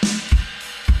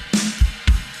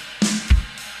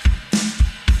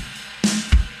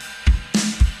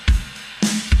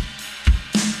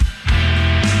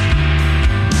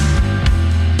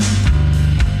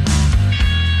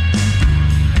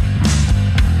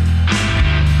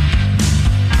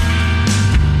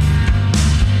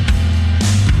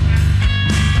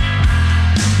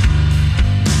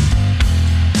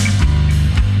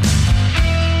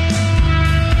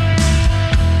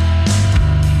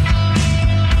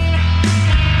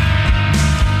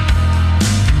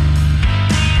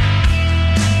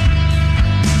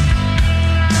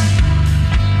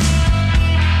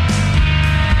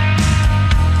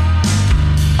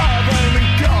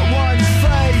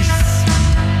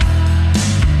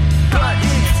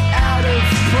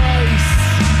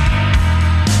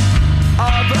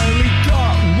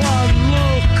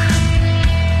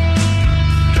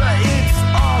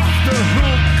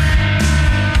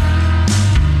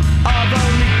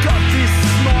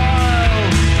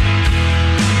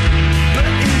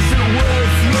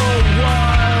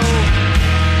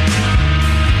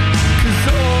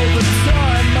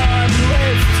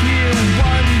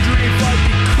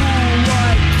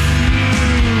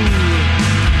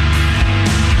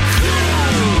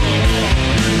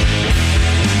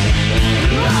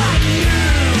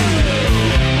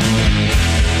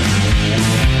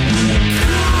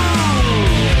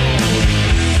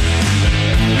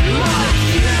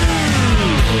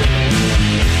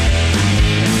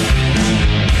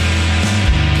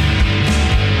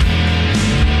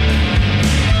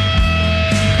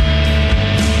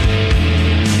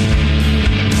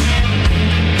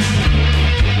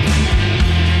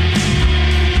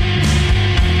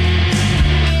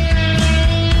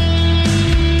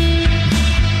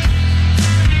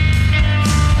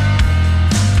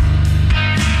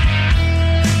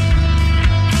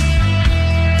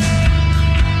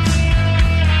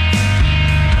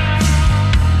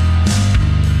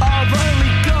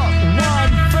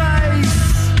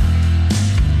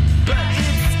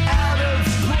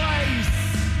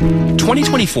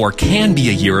 "2024 can be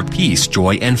a year of peace,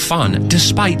 joy, and fun,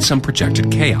 despite some projected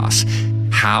chaos.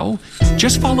 How?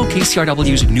 Just follow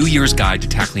KCRW's New Year's Guide to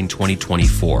Tackling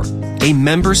 2024, a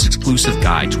members-exclusive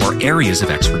guide to our areas of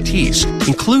expertise,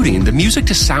 including the music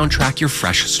to soundtrack your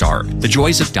fresh start, the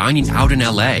joys of dining out in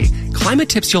LA, climate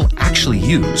tips you'll actually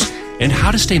use, and how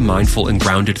to stay mindful and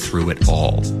grounded through it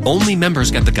all. Only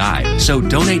members get the guide, so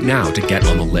donate now to get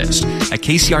on the list at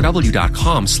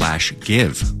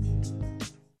kcrw.com/give.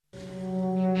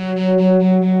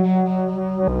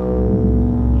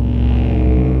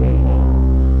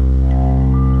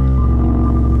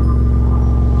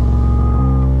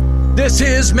 This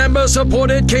is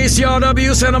member-supported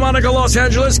KCRW Santa Monica, Los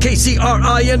Angeles,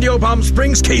 KCRI Indio Palm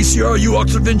Springs, KCRU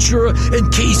Oxford Ventura,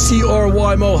 and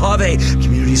KCRY Mojave.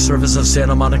 Community Service of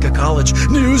Santa Monica College.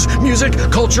 News, music,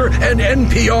 culture, and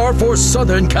NPR for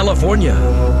Southern California.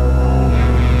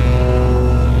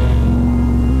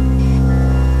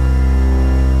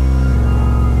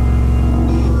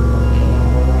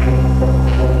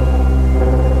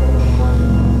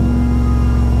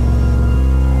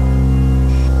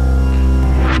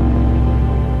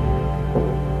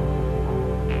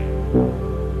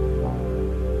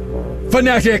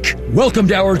 Fanatic, welcome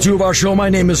to Hour 2 of our show. My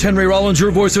name is Henry Rollins,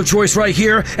 your voice of choice right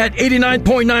here at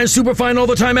 89.9 Superfine All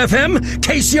the Time FM,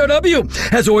 KCRW.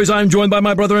 As always, I'm joined by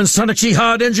my brother and Sonic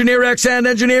Jihad, Engineer X and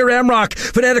Engineer Amrock.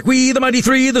 Fanatic, we, the Mighty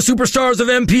Three, the superstars of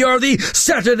NPR, the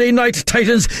Saturday Night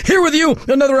Titans, here with you.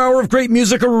 Another hour of great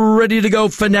music ready to go,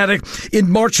 Fanatic. In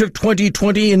March of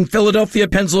 2020 in Philadelphia,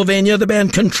 Pennsylvania, the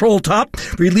band Control Top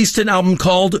released an album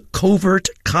called Covert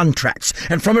Contracts.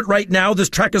 And from it right now, this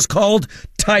track is called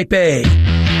Type A. The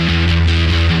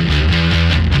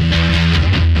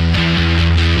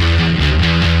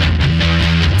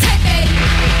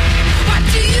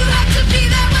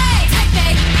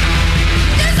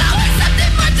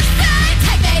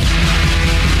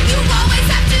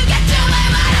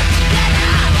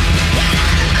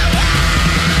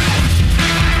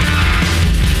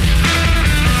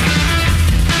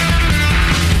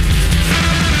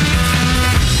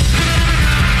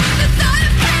thought of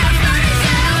chaos,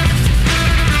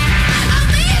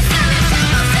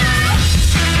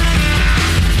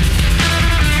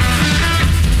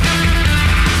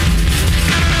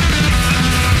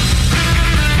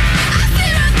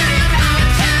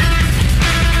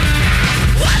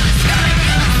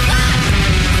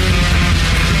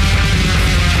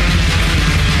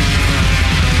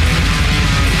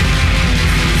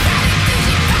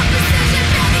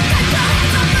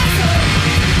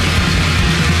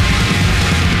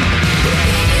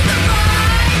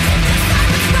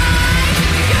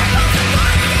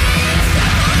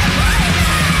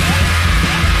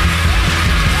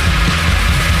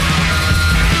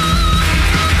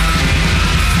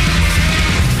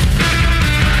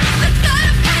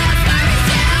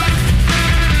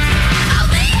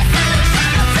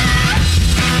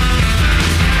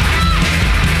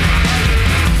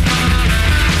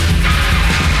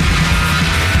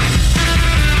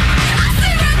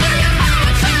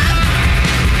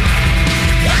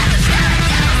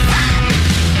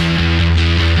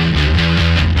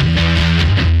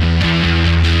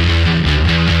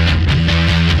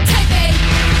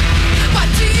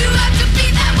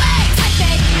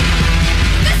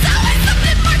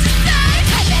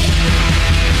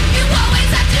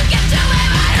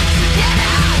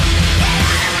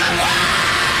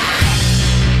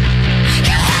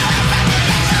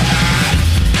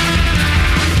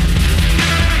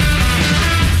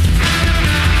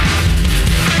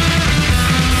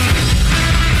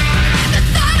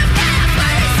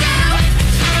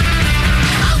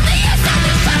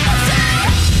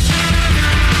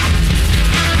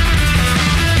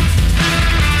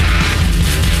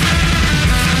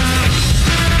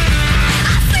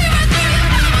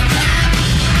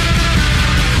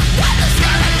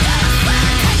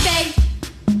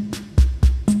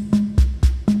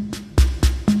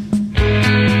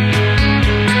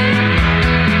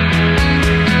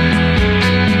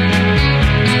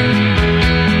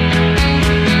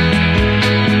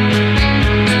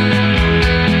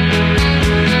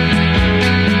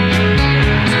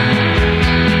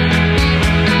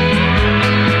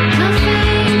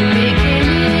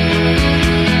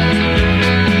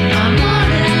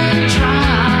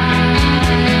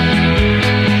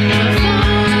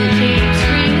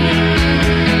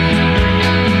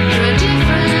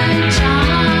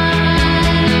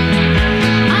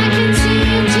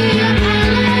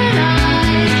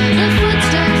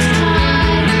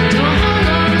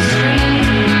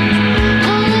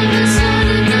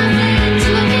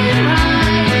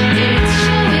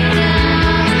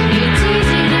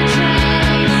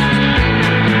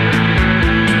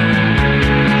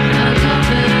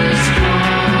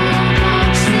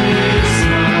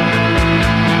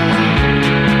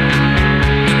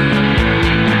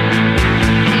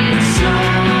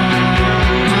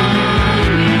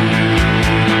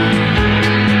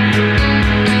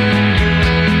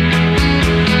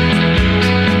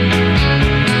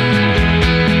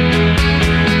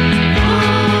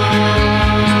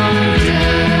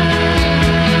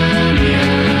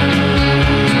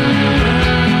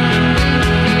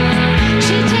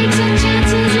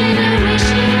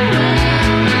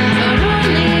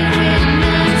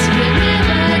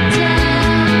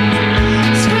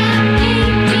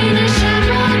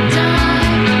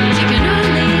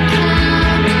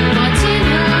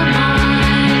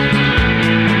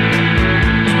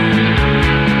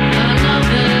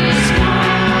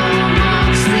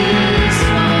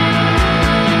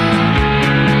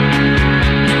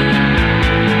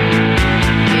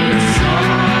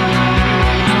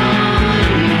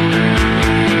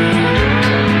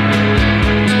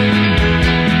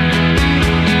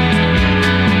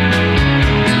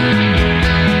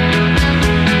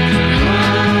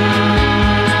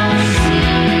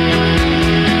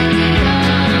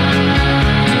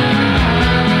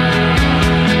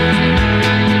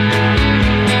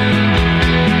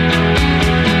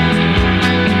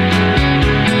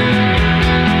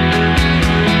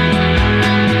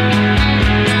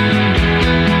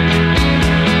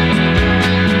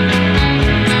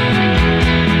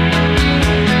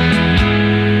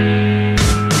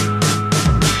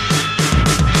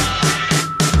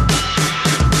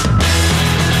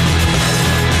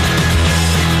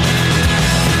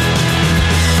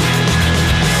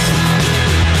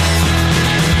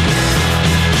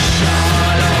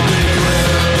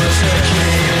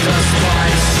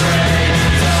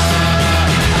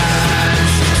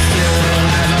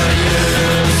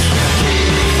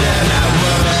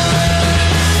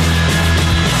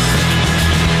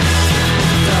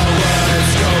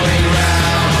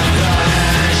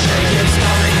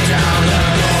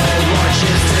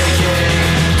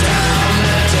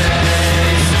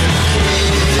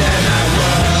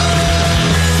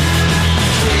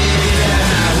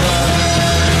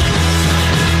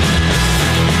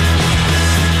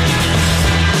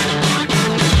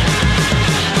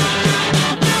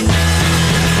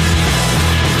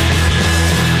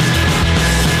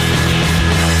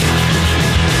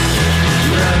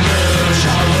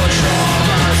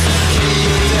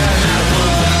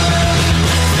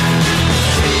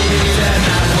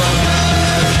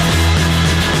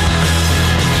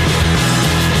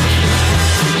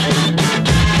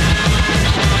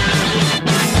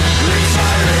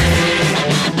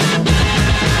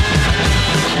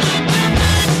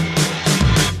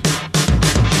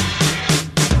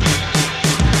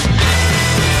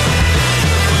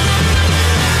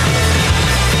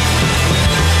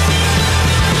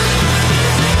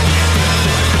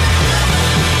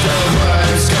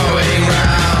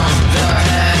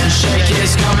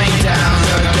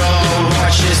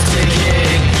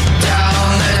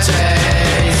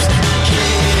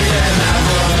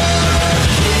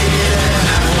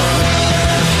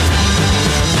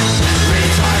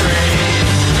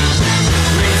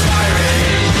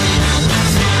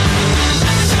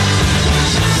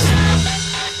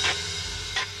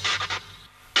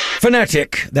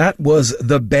 Fanatic, that was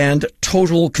the band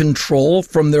Total Control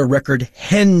from their record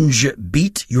Henge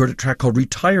Beat. You heard a track called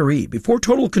Retiree. Before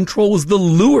Total Control was The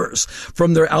Lures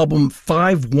from their album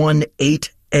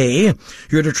 518A.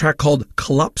 You heard a track called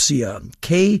Kalopsia,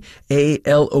 Kalopsia.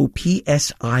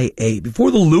 Before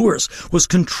The Lures was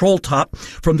Control Top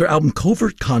from their album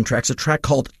Covert Contracts, a track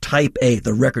called Type A.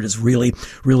 The record is really,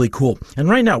 really cool. And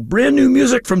right now, brand new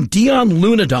music from Dion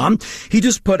Lunadon. He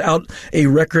just put out a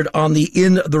record on the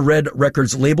In the Red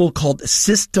Records label called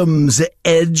Systems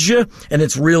Edge, and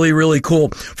it's really, really cool.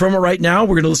 From it right now,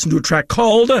 we're going to listen to a track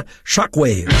called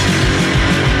Shockwave.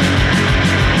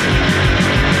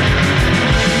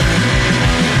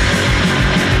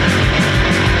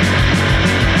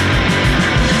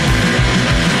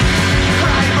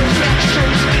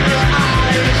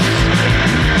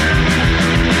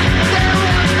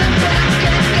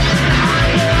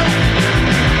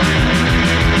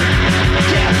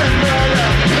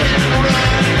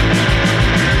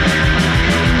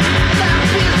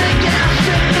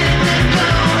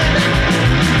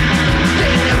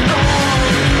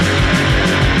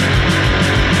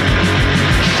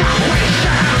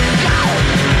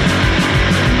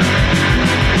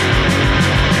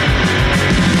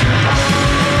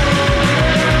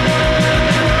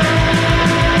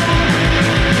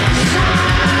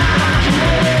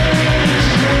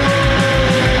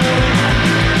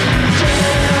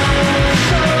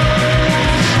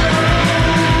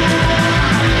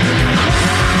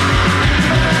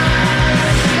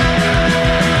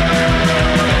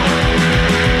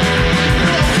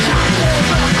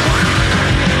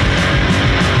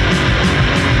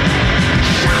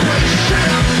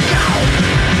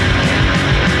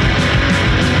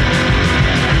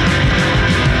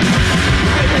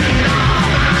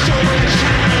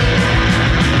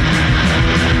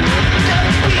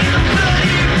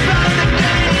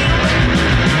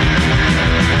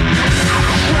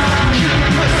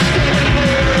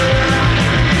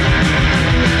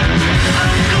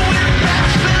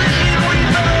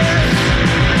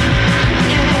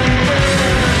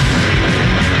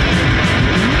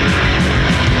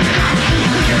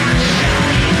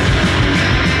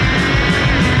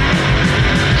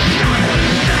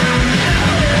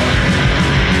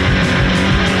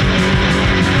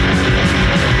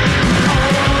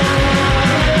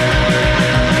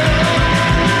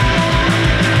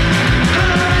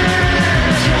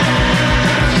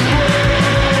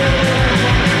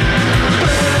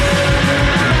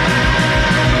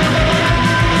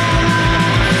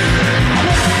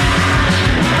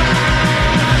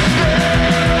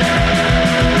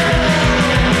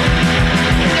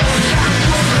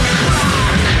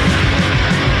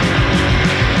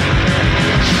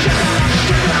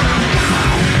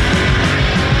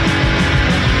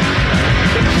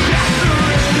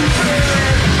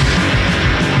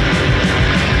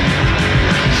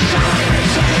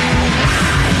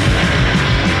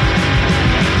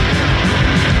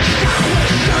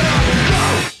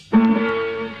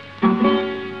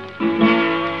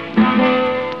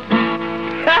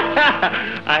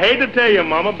 I hate to tell you,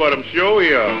 Mama, but I'm sure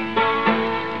here.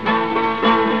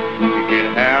 You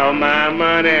can have my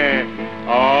money,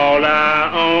 all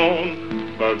I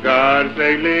own. For God's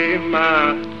sake, leave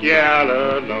my gal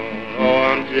alone. Oh,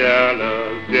 I'm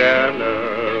jealous,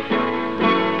 jealous,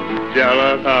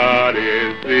 jealous heart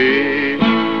is free.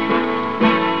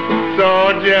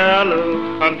 So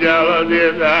jealous, I'm jealous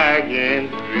as I can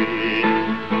see.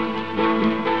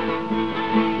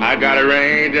 I got a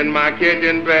range in my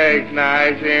kitchen, baked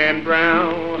nice and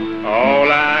brown. All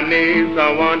I need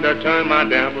someone to turn my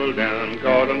damper down,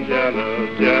 'cause I'm jealous,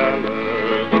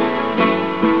 jealous,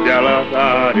 jealous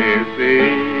heart is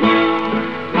see.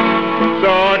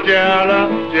 So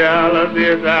jealous, jealous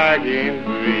as I can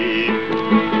see.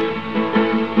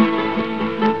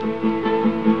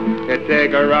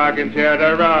 Take a rock and tear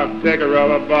the rock, take a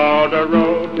rubber ball to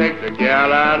roll, take the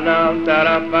gal I love,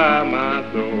 satisfy my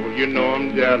soul. You know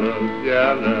I'm jealous,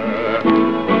 jealous,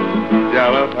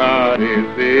 jealous heart is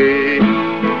see.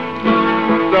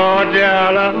 So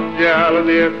jealous, jealous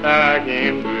if I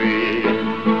can be.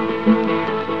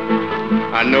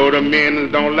 I know the men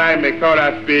don't like me 'cause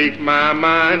I speak my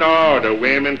mind. All the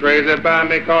women crazy about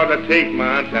me 'cause I take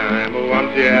my time. Oh,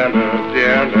 I'm jealous,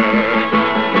 jealous,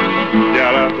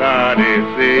 jealous heart is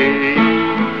see.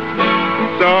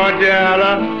 So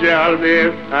jealous, jealous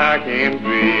if I can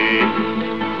be.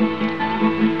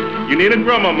 You need a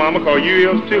drummer, Mama, 'cause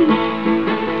you is too.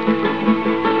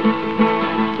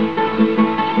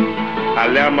 I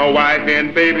left my wife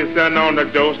and baby sitting on the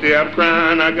doorstep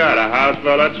crying. I got a house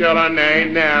full of children, they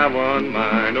ain't never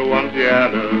mine. Oh, I'm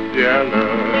jealous, jealous,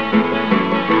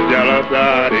 jealous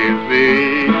heart is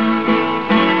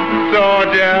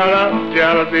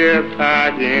is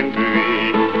I can be.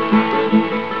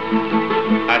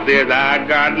 I said I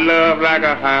got love like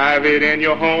a hive it in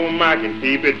your home. I can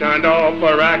keep it turned off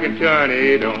or I can turn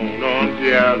it on. I'm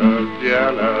jealous,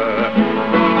 jealous,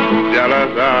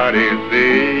 jealous heart is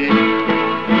thee.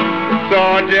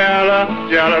 So jealous,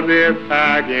 jealous as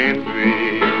I can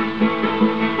be.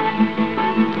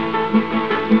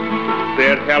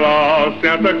 Said hello,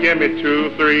 Santa, give me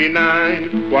 2, 3,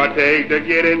 9. What take to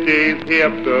get it these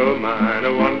hips of mine?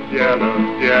 Oh, I'm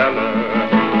jealous,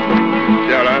 jealous,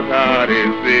 jealous heart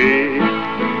is thee.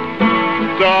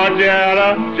 So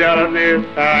jealous, jealous as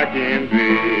I can be.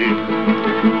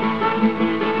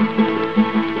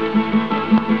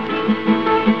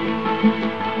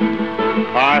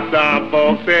 Some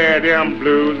folks said them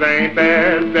blues ain't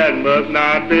bad. That must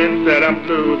not been said them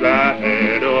blues I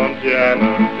had. Oh, I'm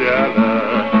jealous,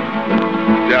 jealous,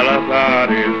 jealous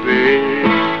heart is thee.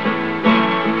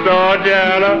 So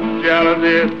jealous, jealous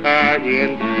as I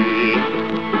can be.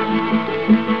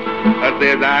 I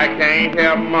says I can't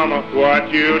help, mama,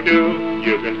 what you do.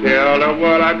 You can tell her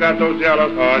what I got those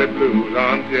jealous hearted blues.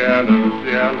 I'm jealous,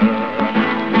 jealous,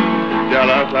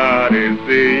 jealous heart is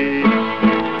thee.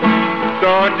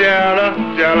 So jealous,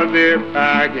 jealous if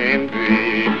I can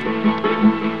be.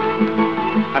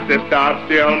 I said, stop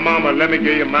still, mama, let me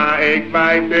give you my egg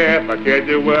bite there. If I catch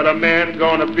you with a man,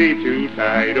 gonna be too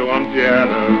tight. Oh, I'm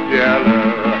jealous, jealous,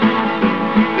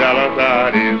 jealous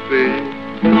heart is thee.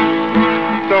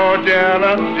 So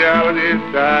jealous, jealous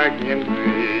if I can be.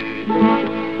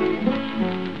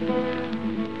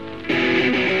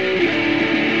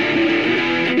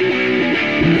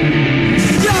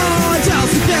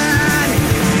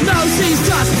 She's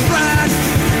just a friend.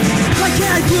 I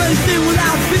can't do anything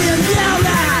without being yelled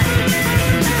at.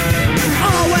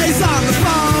 Always on the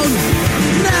phone,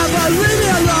 never leave me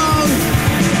alone.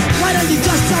 Why don't you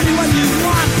just tell me what you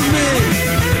want from me?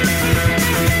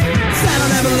 Said I'll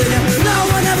never leave you, no,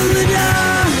 I'll never leave you.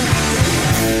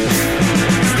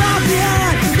 Stop the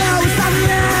end, no, it's not the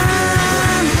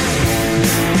end.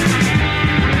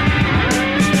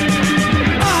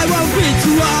 I won't beat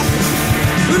you up,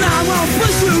 and I won't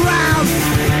push you around.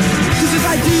 Cause if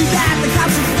I do that, the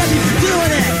cops will get me for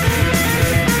doing it.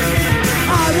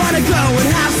 I wanna go and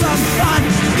have some fun,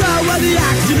 go where the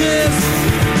action is.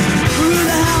 Who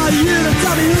the hell are you to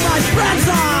tell me who my friends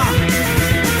are?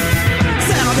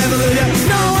 Say I'll never leave you,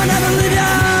 no, I'll never leave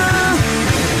you.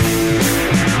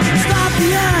 Stop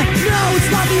the end, no, it's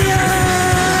not the end.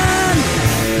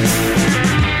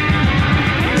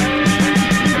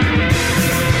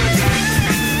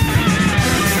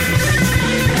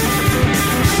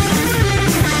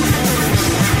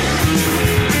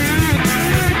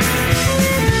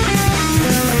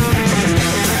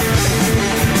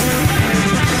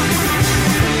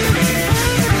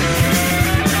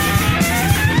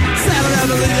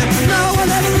 No, I'll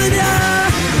never leave you.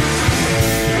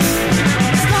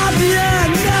 Stop the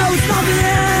end, no, stop the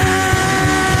end.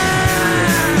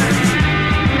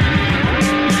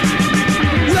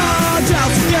 You're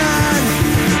jealous again.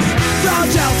 You're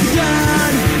jealous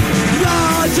again.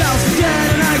 You're jealous again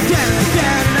and again and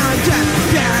again and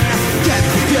again and again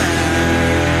and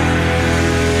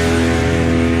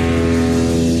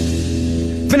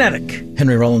again. Fanatic.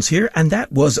 Henry Rollins here, and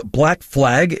that was Black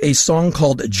Flag, a song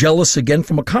called Jealous Again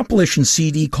from a compilation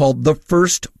CD called The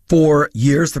First 4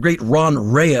 Years. The great Ron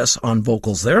Reyes on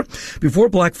vocals there. Before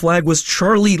Black Flag was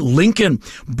Charlie Lincoln,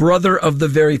 brother of the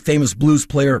very famous blues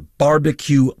player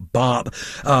Barbecue Bob.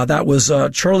 That was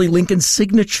Charlie Lincoln's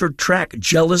signature track,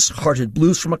 Jealous Hearted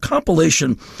Blues, from a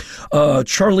compilation,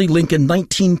 Charlie Lincoln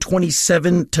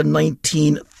 1927 to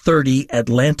 1930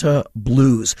 Atlanta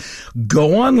Blues.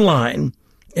 Go online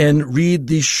and read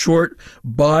the short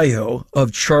bio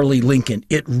of Charlie Lincoln.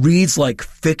 It reads like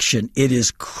fiction. It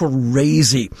is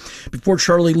crazy. Before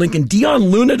Charlie Lincoln, Dion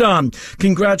Lunadon.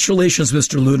 Congratulations,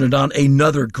 Mr. Lunadon.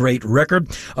 Another great record.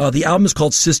 The album is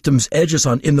called Systems Edge. It's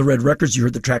on In the Red Records. You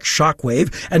heard the track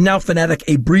Shockwave. And now Fanatic,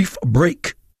 A Brief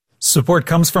Break. Support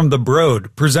comes from The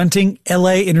Broad, presenting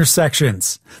LA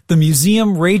Intersections. The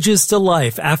museum rages to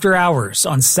life after hours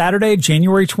on Saturday,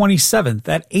 January 27th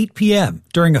at 8 p.m.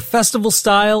 during a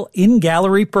festival-style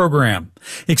in-gallery program.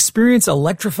 Experience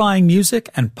electrifying music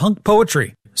and punk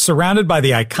poetry, surrounded by the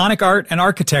iconic art and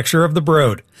architecture of The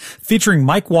Broad, featuring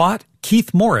Mike Watt,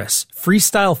 Keith Morris,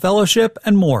 Freestyle Fellowship,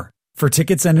 and more. For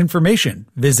tickets and information,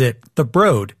 visit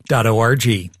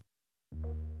thebroad.org.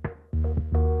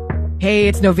 Hey,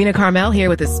 it's Novena Carmel here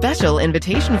with a special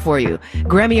invitation for you.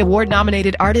 Grammy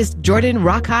Award-nominated artist Jordan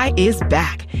Rakei is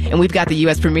back, and we've got the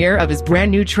U.S. premiere of his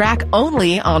brand new track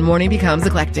only on Morning Becomes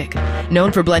Eclectic.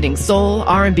 Known for blending soul,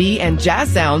 R&B, and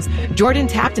jazz sounds, Jordan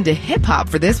tapped into hip-hop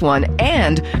for this one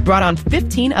and brought on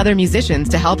 15 other musicians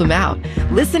to help him out.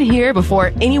 Listen here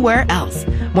before anywhere else.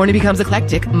 Morning Becomes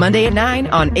Eclectic, Monday at 9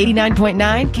 on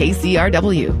 89.9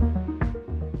 KCRW.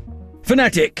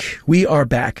 Fanatic, we are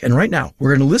back, and right now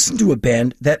we're going to listen to a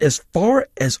band that, as far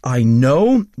as I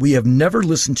know, we have never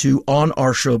listened to on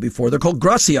our show before. They're called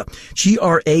Grazia,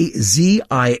 Grazia,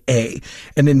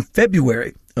 and in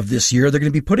February of this year, they're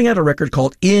going to be putting out a record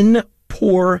called In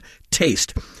Poor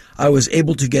Taste. I was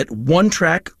able to get one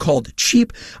track called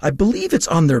Cheap. I believe it's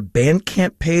on their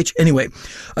Bandcamp page. Anyway,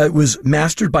 it was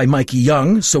mastered by Mikey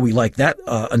Young, so we like that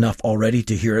enough already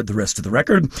to hear the rest of the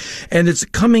record. And it's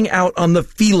coming out on the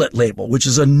Feel It label, which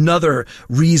is another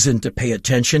reason to pay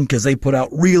attention because they put out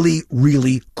really,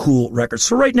 really cool records.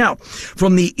 So right now,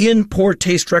 from the In Poor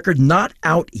Taste record, not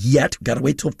out yet, got to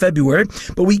wait till February,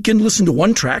 but we can listen to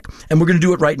one track, and we're going to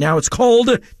do it right now. It's called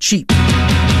Cheap.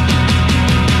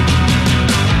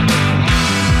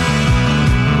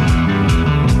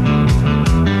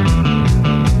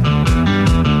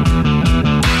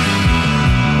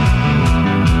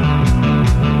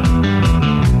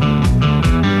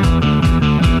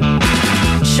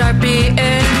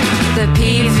 The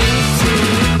PVC,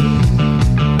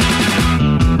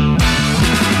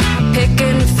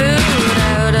 picking food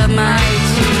out of my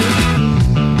teeth,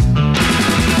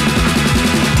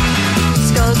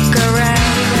 skulk around.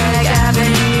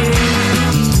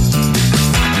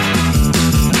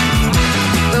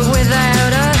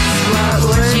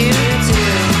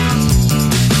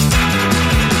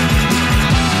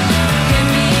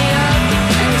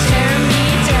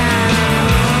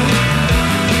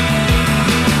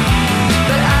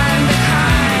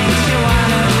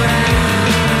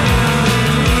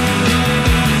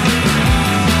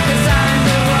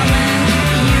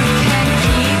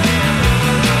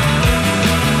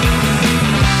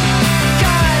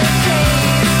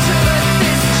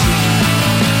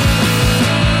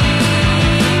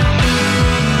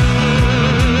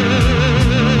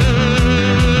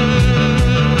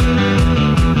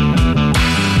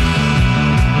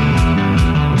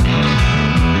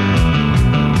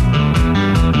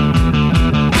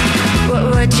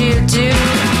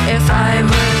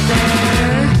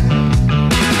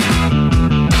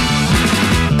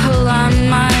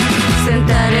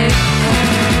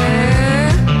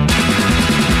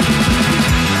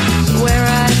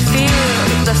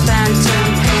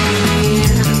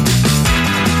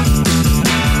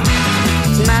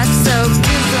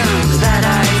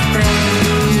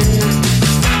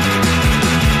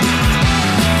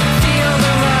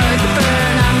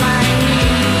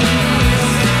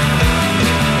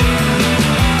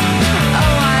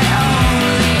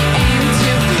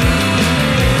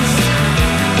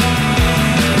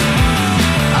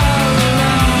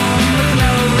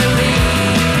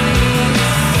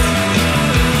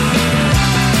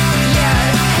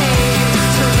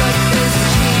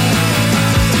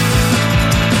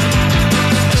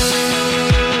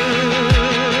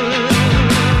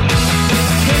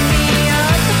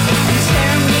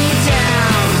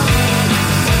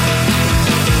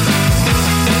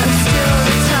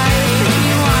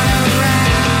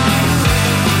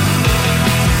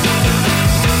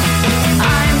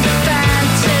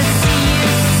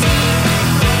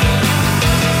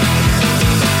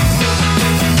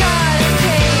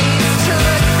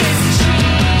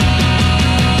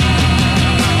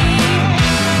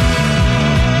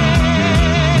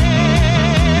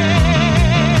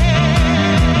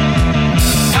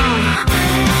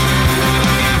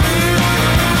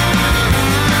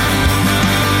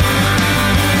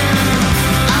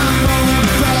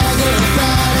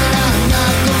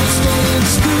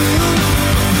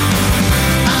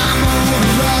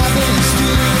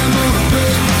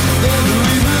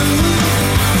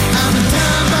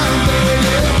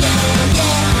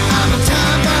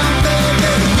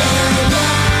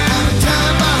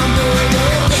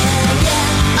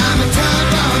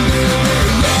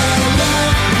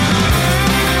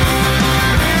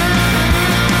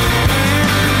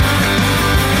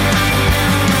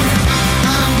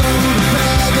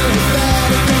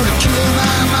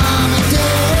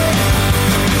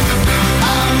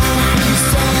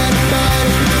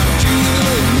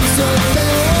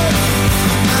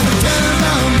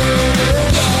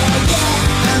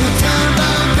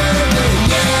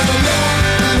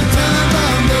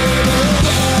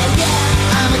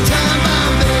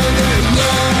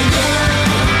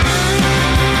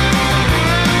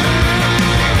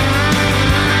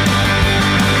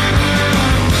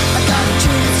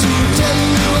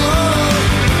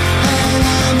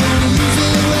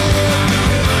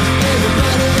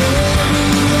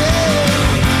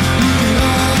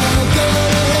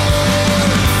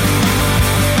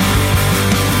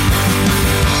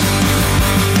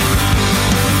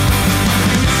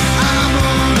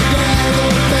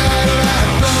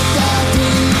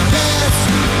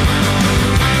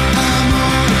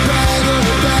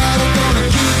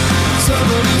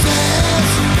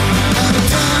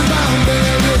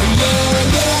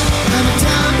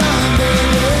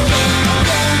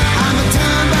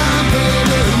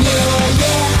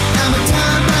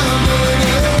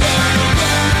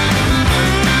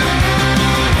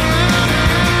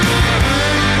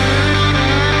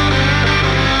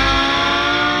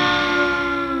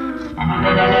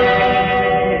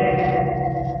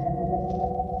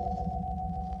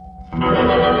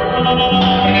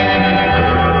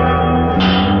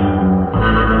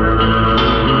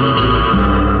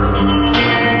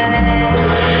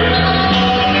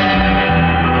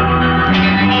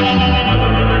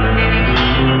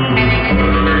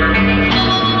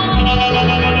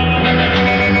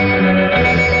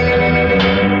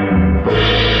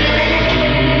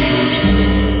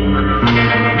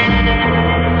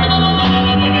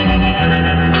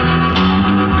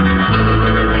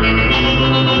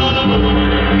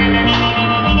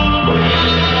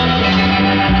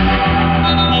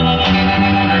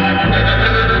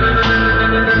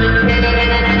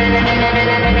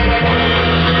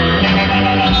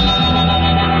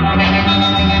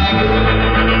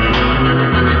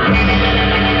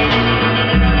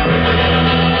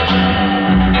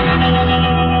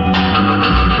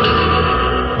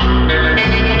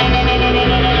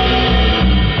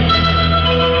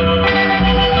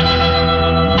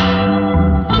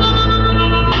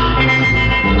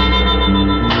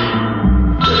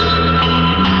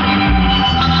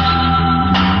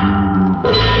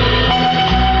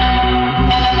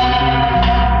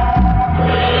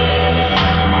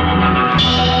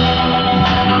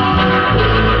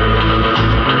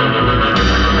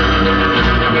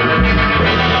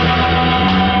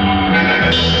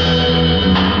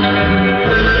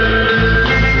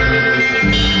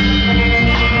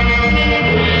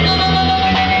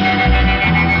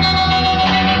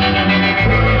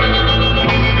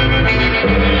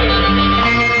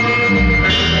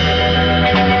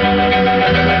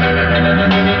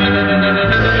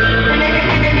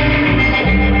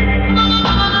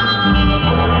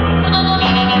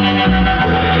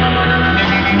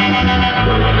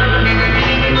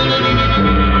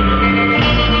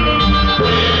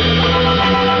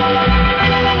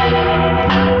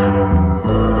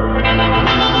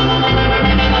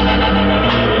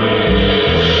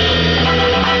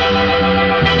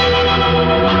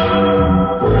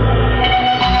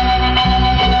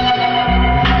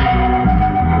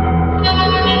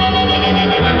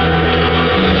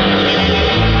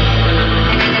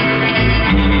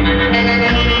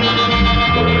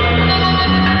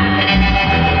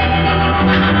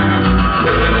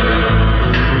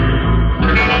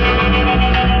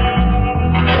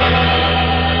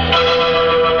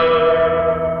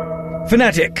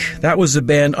 Fanatic. That was a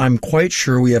band I'm quite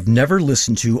sure we have never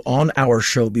listened to on our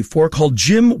show before, called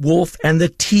Jim Wolfe and the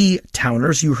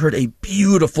T-Towners. You heard a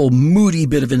beautiful, moody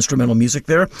bit of instrumental music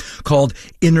there called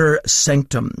Inner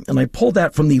Sanctum. And I pulled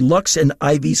that from the Lux and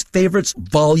Ivy's Favorites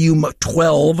Volume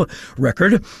 12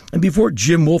 record. And before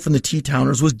Jim Wolfe and the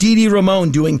T-Towners was Dee Dee Ramone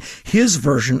doing his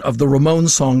version of the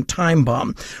Ramones song Time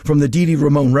Bomb from the Dee Dee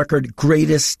Ramone record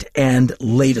Greatest and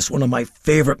Latest, one of my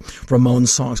favorite Ramones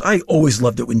songs. I always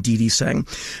loved it when Dee Dee sang.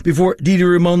 Before Dee Dee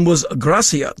Ramone was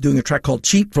Gracia doing a track called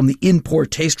Cheap from the In Poor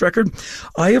Taste record.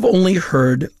 I have only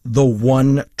heard the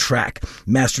one track,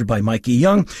 mastered by Mikey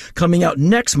Young, coming out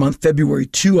next month, February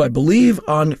 2, I believe,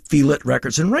 on Feel It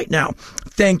Records. And right now,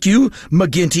 thank you,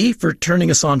 McGinty, for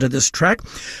turning us on to this track.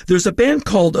 There's a band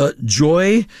called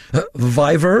Joy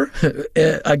Viver.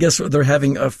 I guess they're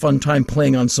having a fun time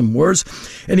playing on some words.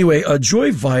 Anyway,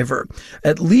 Joy Viver,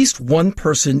 at least one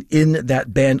person in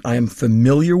that band I am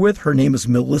familiar with. Her name is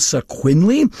Melissa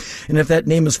Quinley. And if that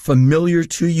name is familiar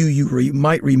to you, you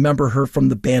might remember her from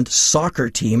the band Soccer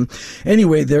Team.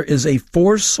 Anyway, there is a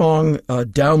 4-song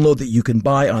download that you can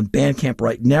buy on Bandcamp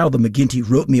right now. The McGinty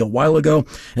wrote me a while ago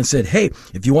and said, hey,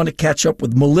 if you want to catch up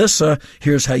with Melissa,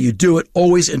 here's how you do it.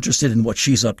 Always interested in what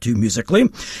she's up to musically.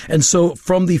 And so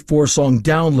from the 4-song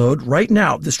download right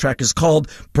now, this track is called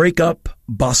Break Up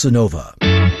Bossa Nova.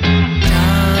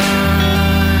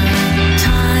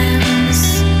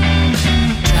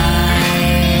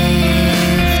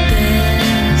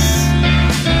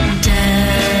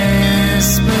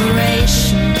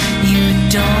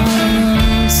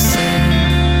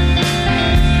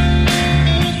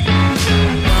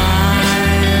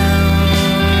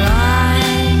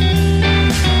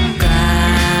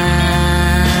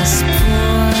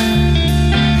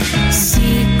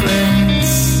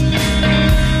 Secrets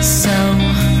so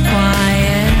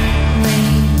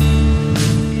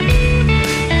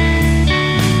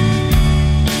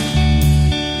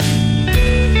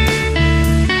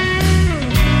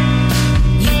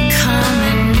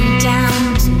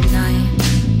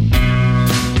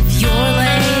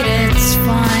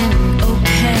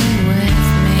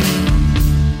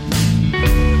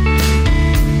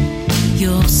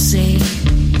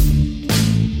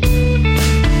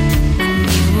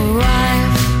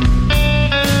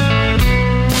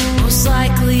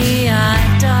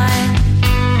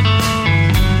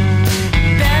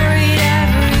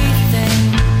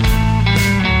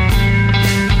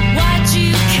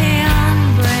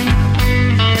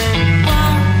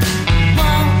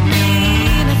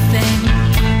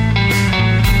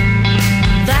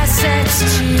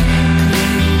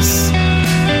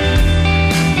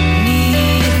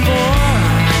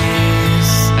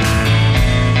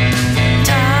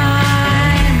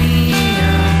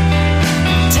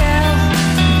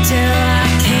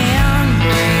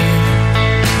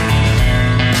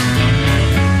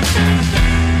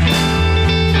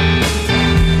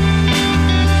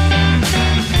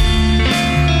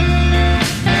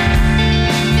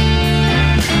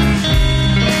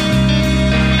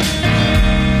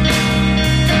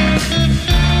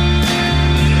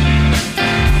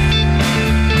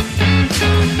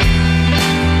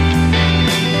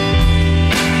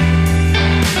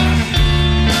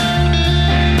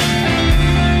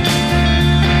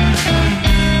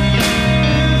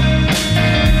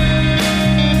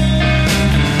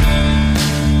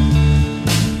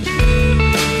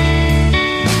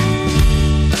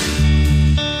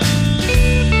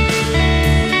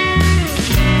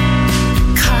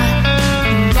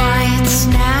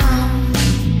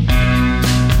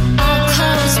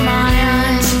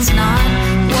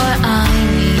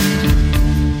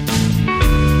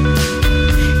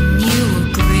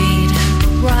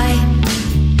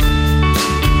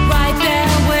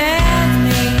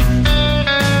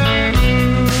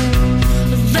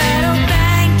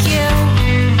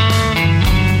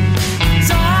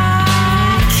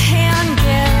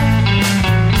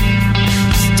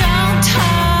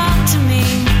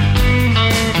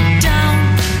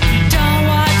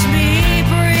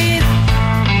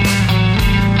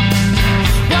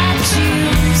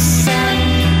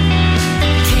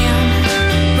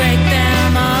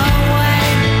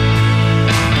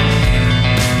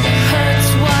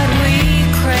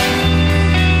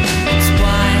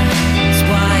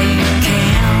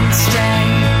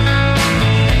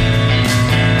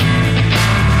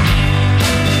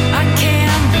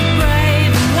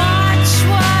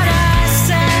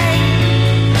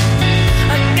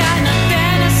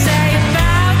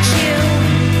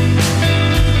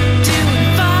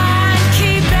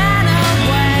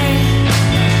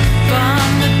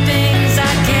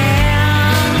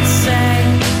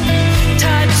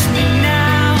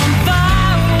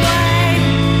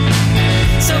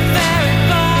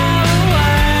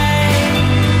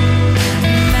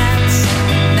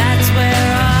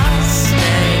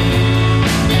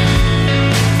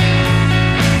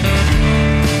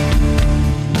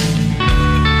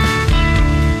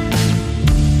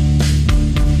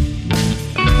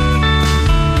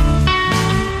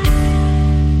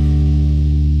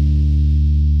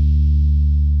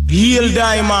Real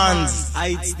diamonds.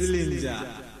 It's the ninja.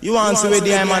 You want to see where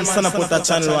diamonds stand up with a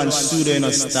channel and studio in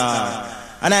a star.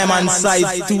 And I'm on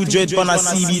size 2 dread on a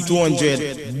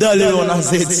CB200. Dolly on a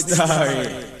Z star.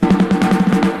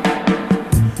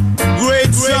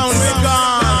 Great sound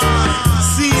record.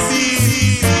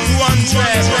 CB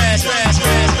 200.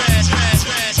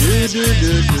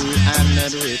 I'm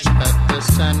not rich, but the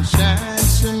sun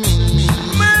shines to me.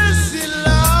 Mercy,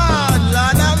 Lord,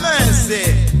 Lord have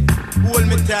mercy. Hold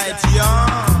me tight,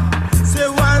 y'all. Say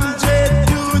 100,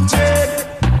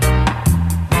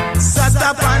 200. Sat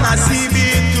up on a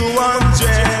CB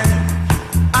 200.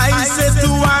 I say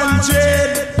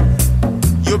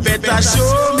 200. You better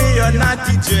show me your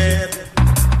naughty dread.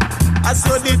 I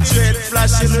saw the dread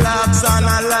flashing locks on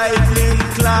a lightning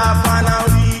clap and a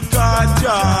weak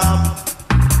job.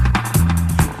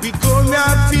 We come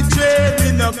here for trade,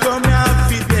 we no come here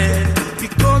for dead. We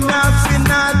come here for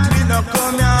not, we no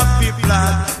come here for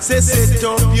flat. Say set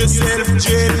up yourself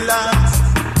dreadlocks.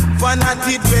 For not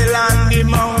it dwell on the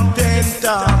mountain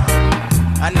top,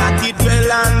 and not it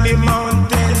dwell on the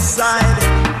mountain side.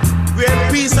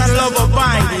 Where peace and love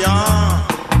abide, y'all.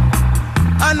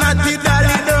 And not it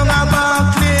dolly down a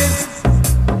Barclays.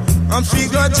 And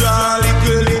figure draw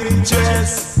little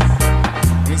interest.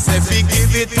 He say fi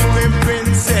give it to him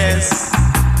princess.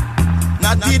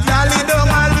 Natty dolly down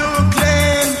a look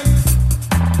lane.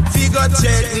 Figure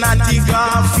check Natty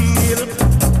Garfield.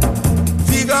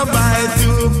 Figure buy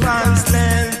 2 pants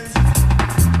length.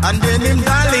 And then him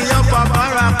dolly up a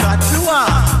Barakatua.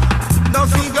 No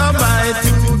figure buy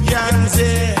 2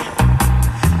 Ganze.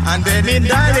 And then him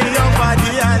dolly up a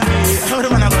D&D. How do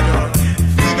man go do?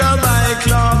 Figure buy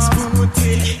Clark's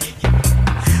booty.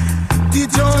 The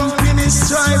jump in his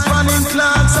stripe and in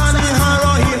Clarks and the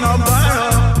harrow, he no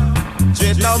borrow.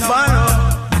 Dread no borrow.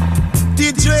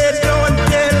 The dread don't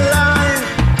tell lie.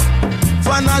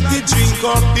 For not to drink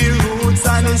up the roots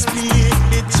and he speak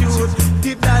the truth.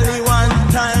 The dolly 1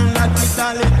 time, not the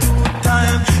dolly 2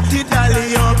 time. The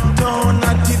dolly uptown,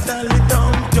 not the dolly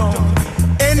downtown.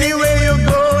 Anywhere you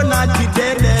go, not the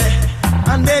dead.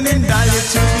 And then in dolly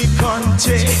to the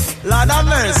country. Lord of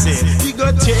mercy, he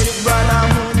go take brother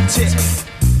Munche.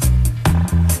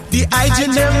 The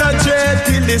hygiene them no dread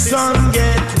till the sun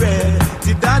get red.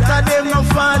 The data them no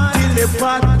fat till the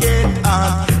pot get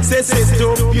hot. Say set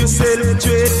up yourself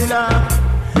dreadlock.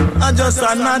 And just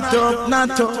a not up,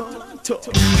 not up, not up.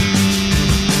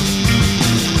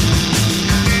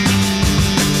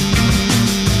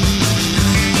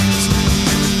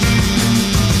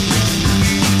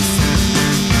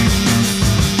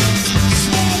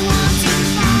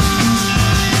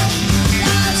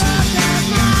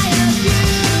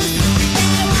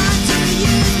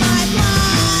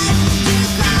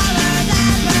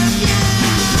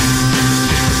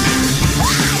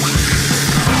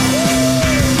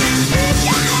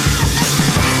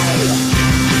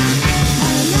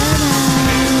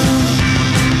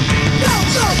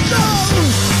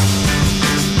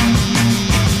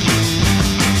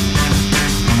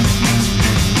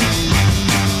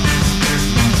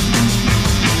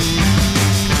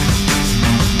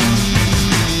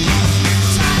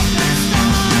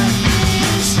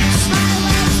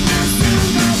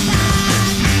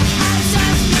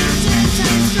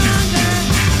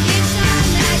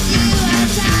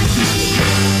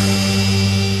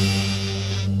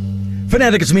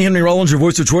 Fanatic, it's me, Henry Rollins, your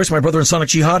voice of choice, my brother and Sonic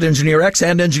Jihad, Engineer X,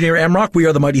 and Engineer Amrock. We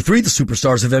are the Mighty Three, the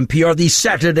superstars of NPR, the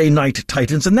Saturday Night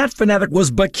Titans, and that Fanatic was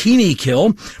Bikini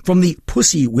Kill from the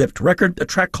Pussy Whipped record, a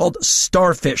track called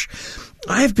Starfish.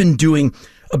 I've been doing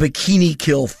a Bikini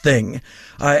Kill thing.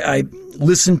 I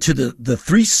listened to the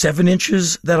 3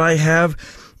 7-inches that I have,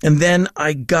 and then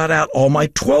I got out all my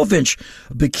 12-inch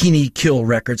Bikini Kill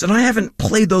records, and I haven't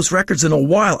played those records in a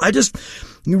while. I just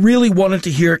really wanted to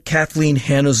hear Kathleen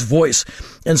Hanna's voice,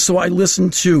 and so I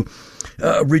listened to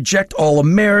Reject All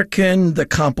American, the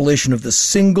compilation of the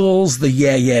singles, the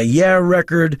Yeah Yeah Yeah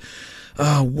record.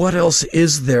 What else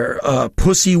is there?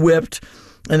 Pussy Whipped,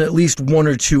 and at least 1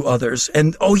 or 2 others.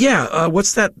 And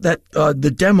what's that?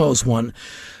 The demos one.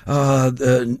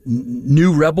 The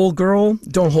New Rebel Girl.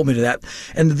 Don't hold me to that.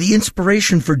 And the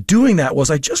inspiration for doing that was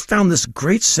I just found this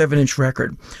great 7-inch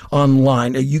record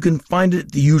online. You can find it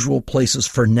at the usual places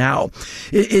for now.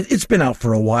 It's been out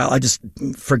for a while. I just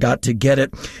forgot to get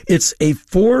it. It's a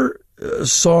 4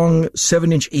 song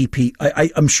 7-inch EP.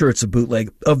 I'm sure it's a bootleg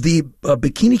of the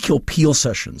Bikini Kill Peel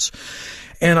sessions.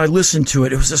 And I listened to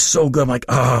it. It was just so good. I'm like,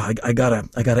 I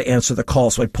gotta answer the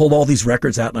call. So I pulled all these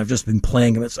records out and I've just been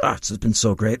playing them. It's just been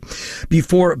so great.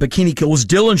 Before Bikini Kill was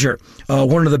Dillinger,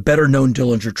 one of the better known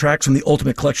Dillinger tracks from the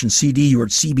Ultimate Collection CD. You heard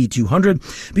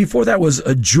CB200. Before that was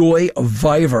a Joy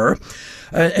Viver.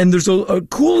 And there's a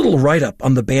cool little write-up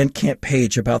on the Bandcamp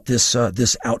page about this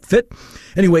outfit.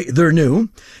 Anyway, they're new,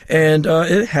 and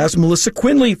it has Melissa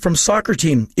Quinley from Soccer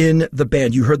Team in the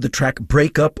band. You heard the track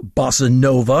Break Up Bossa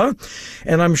Nova,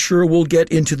 and I'm sure we'll get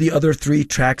into the other 3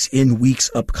 tracks in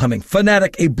weeks upcoming.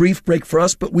 Fanatic, a brief break for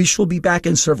us, but we shall be back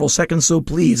in several seconds, so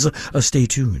please stay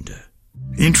tuned.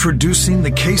 Introducing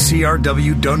the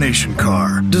KCRW donation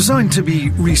car, designed to be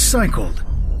recycled.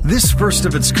 This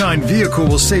first-of-its-kind vehicle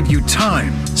will save you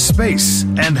time, space,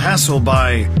 and hassle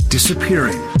by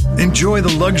disappearing. Enjoy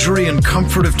the luxury and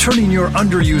comfort of turning your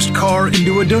underused car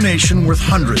into a donation worth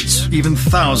hundreds, even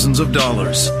thousands of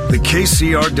dollars. The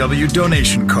KCRW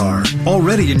donation car,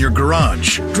 already in your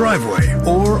garage, driveway,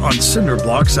 or on cinder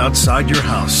blocks outside your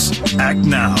house. Act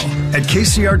now at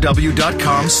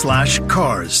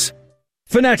kcrw.com/cars.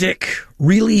 Fanatic,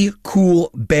 really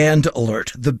cool band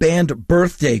alert. The band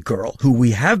Birthday Girl, who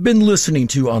we have been listening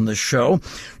to on the show.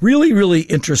 Really, really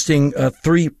interesting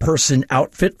 3-person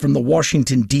outfit from the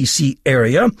Washington, D.C.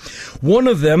 area. One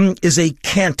of them is a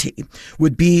Canty,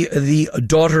 would be the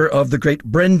daughter of the great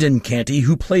Brendan Canty,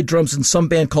 who played drums in some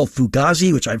band called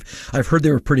Fugazi, which I've heard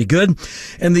they were pretty good.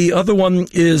 And the other one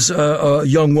is a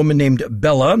young woman named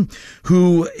Bella,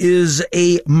 who is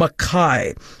a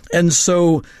Mackay. And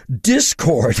so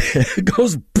Discord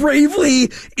goes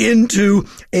bravely into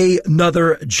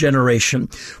another generation.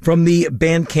 From the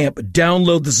Bandcamp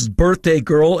download, this is Birthday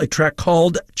Girl, a track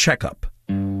called Checkup.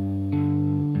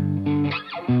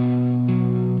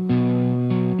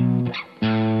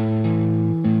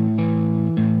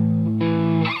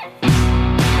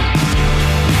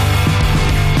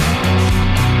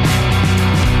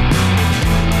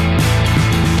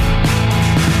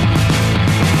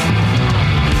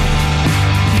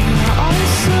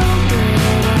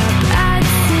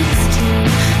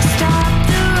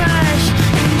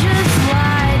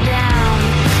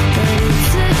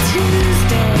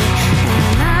 Tuesday,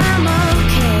 and I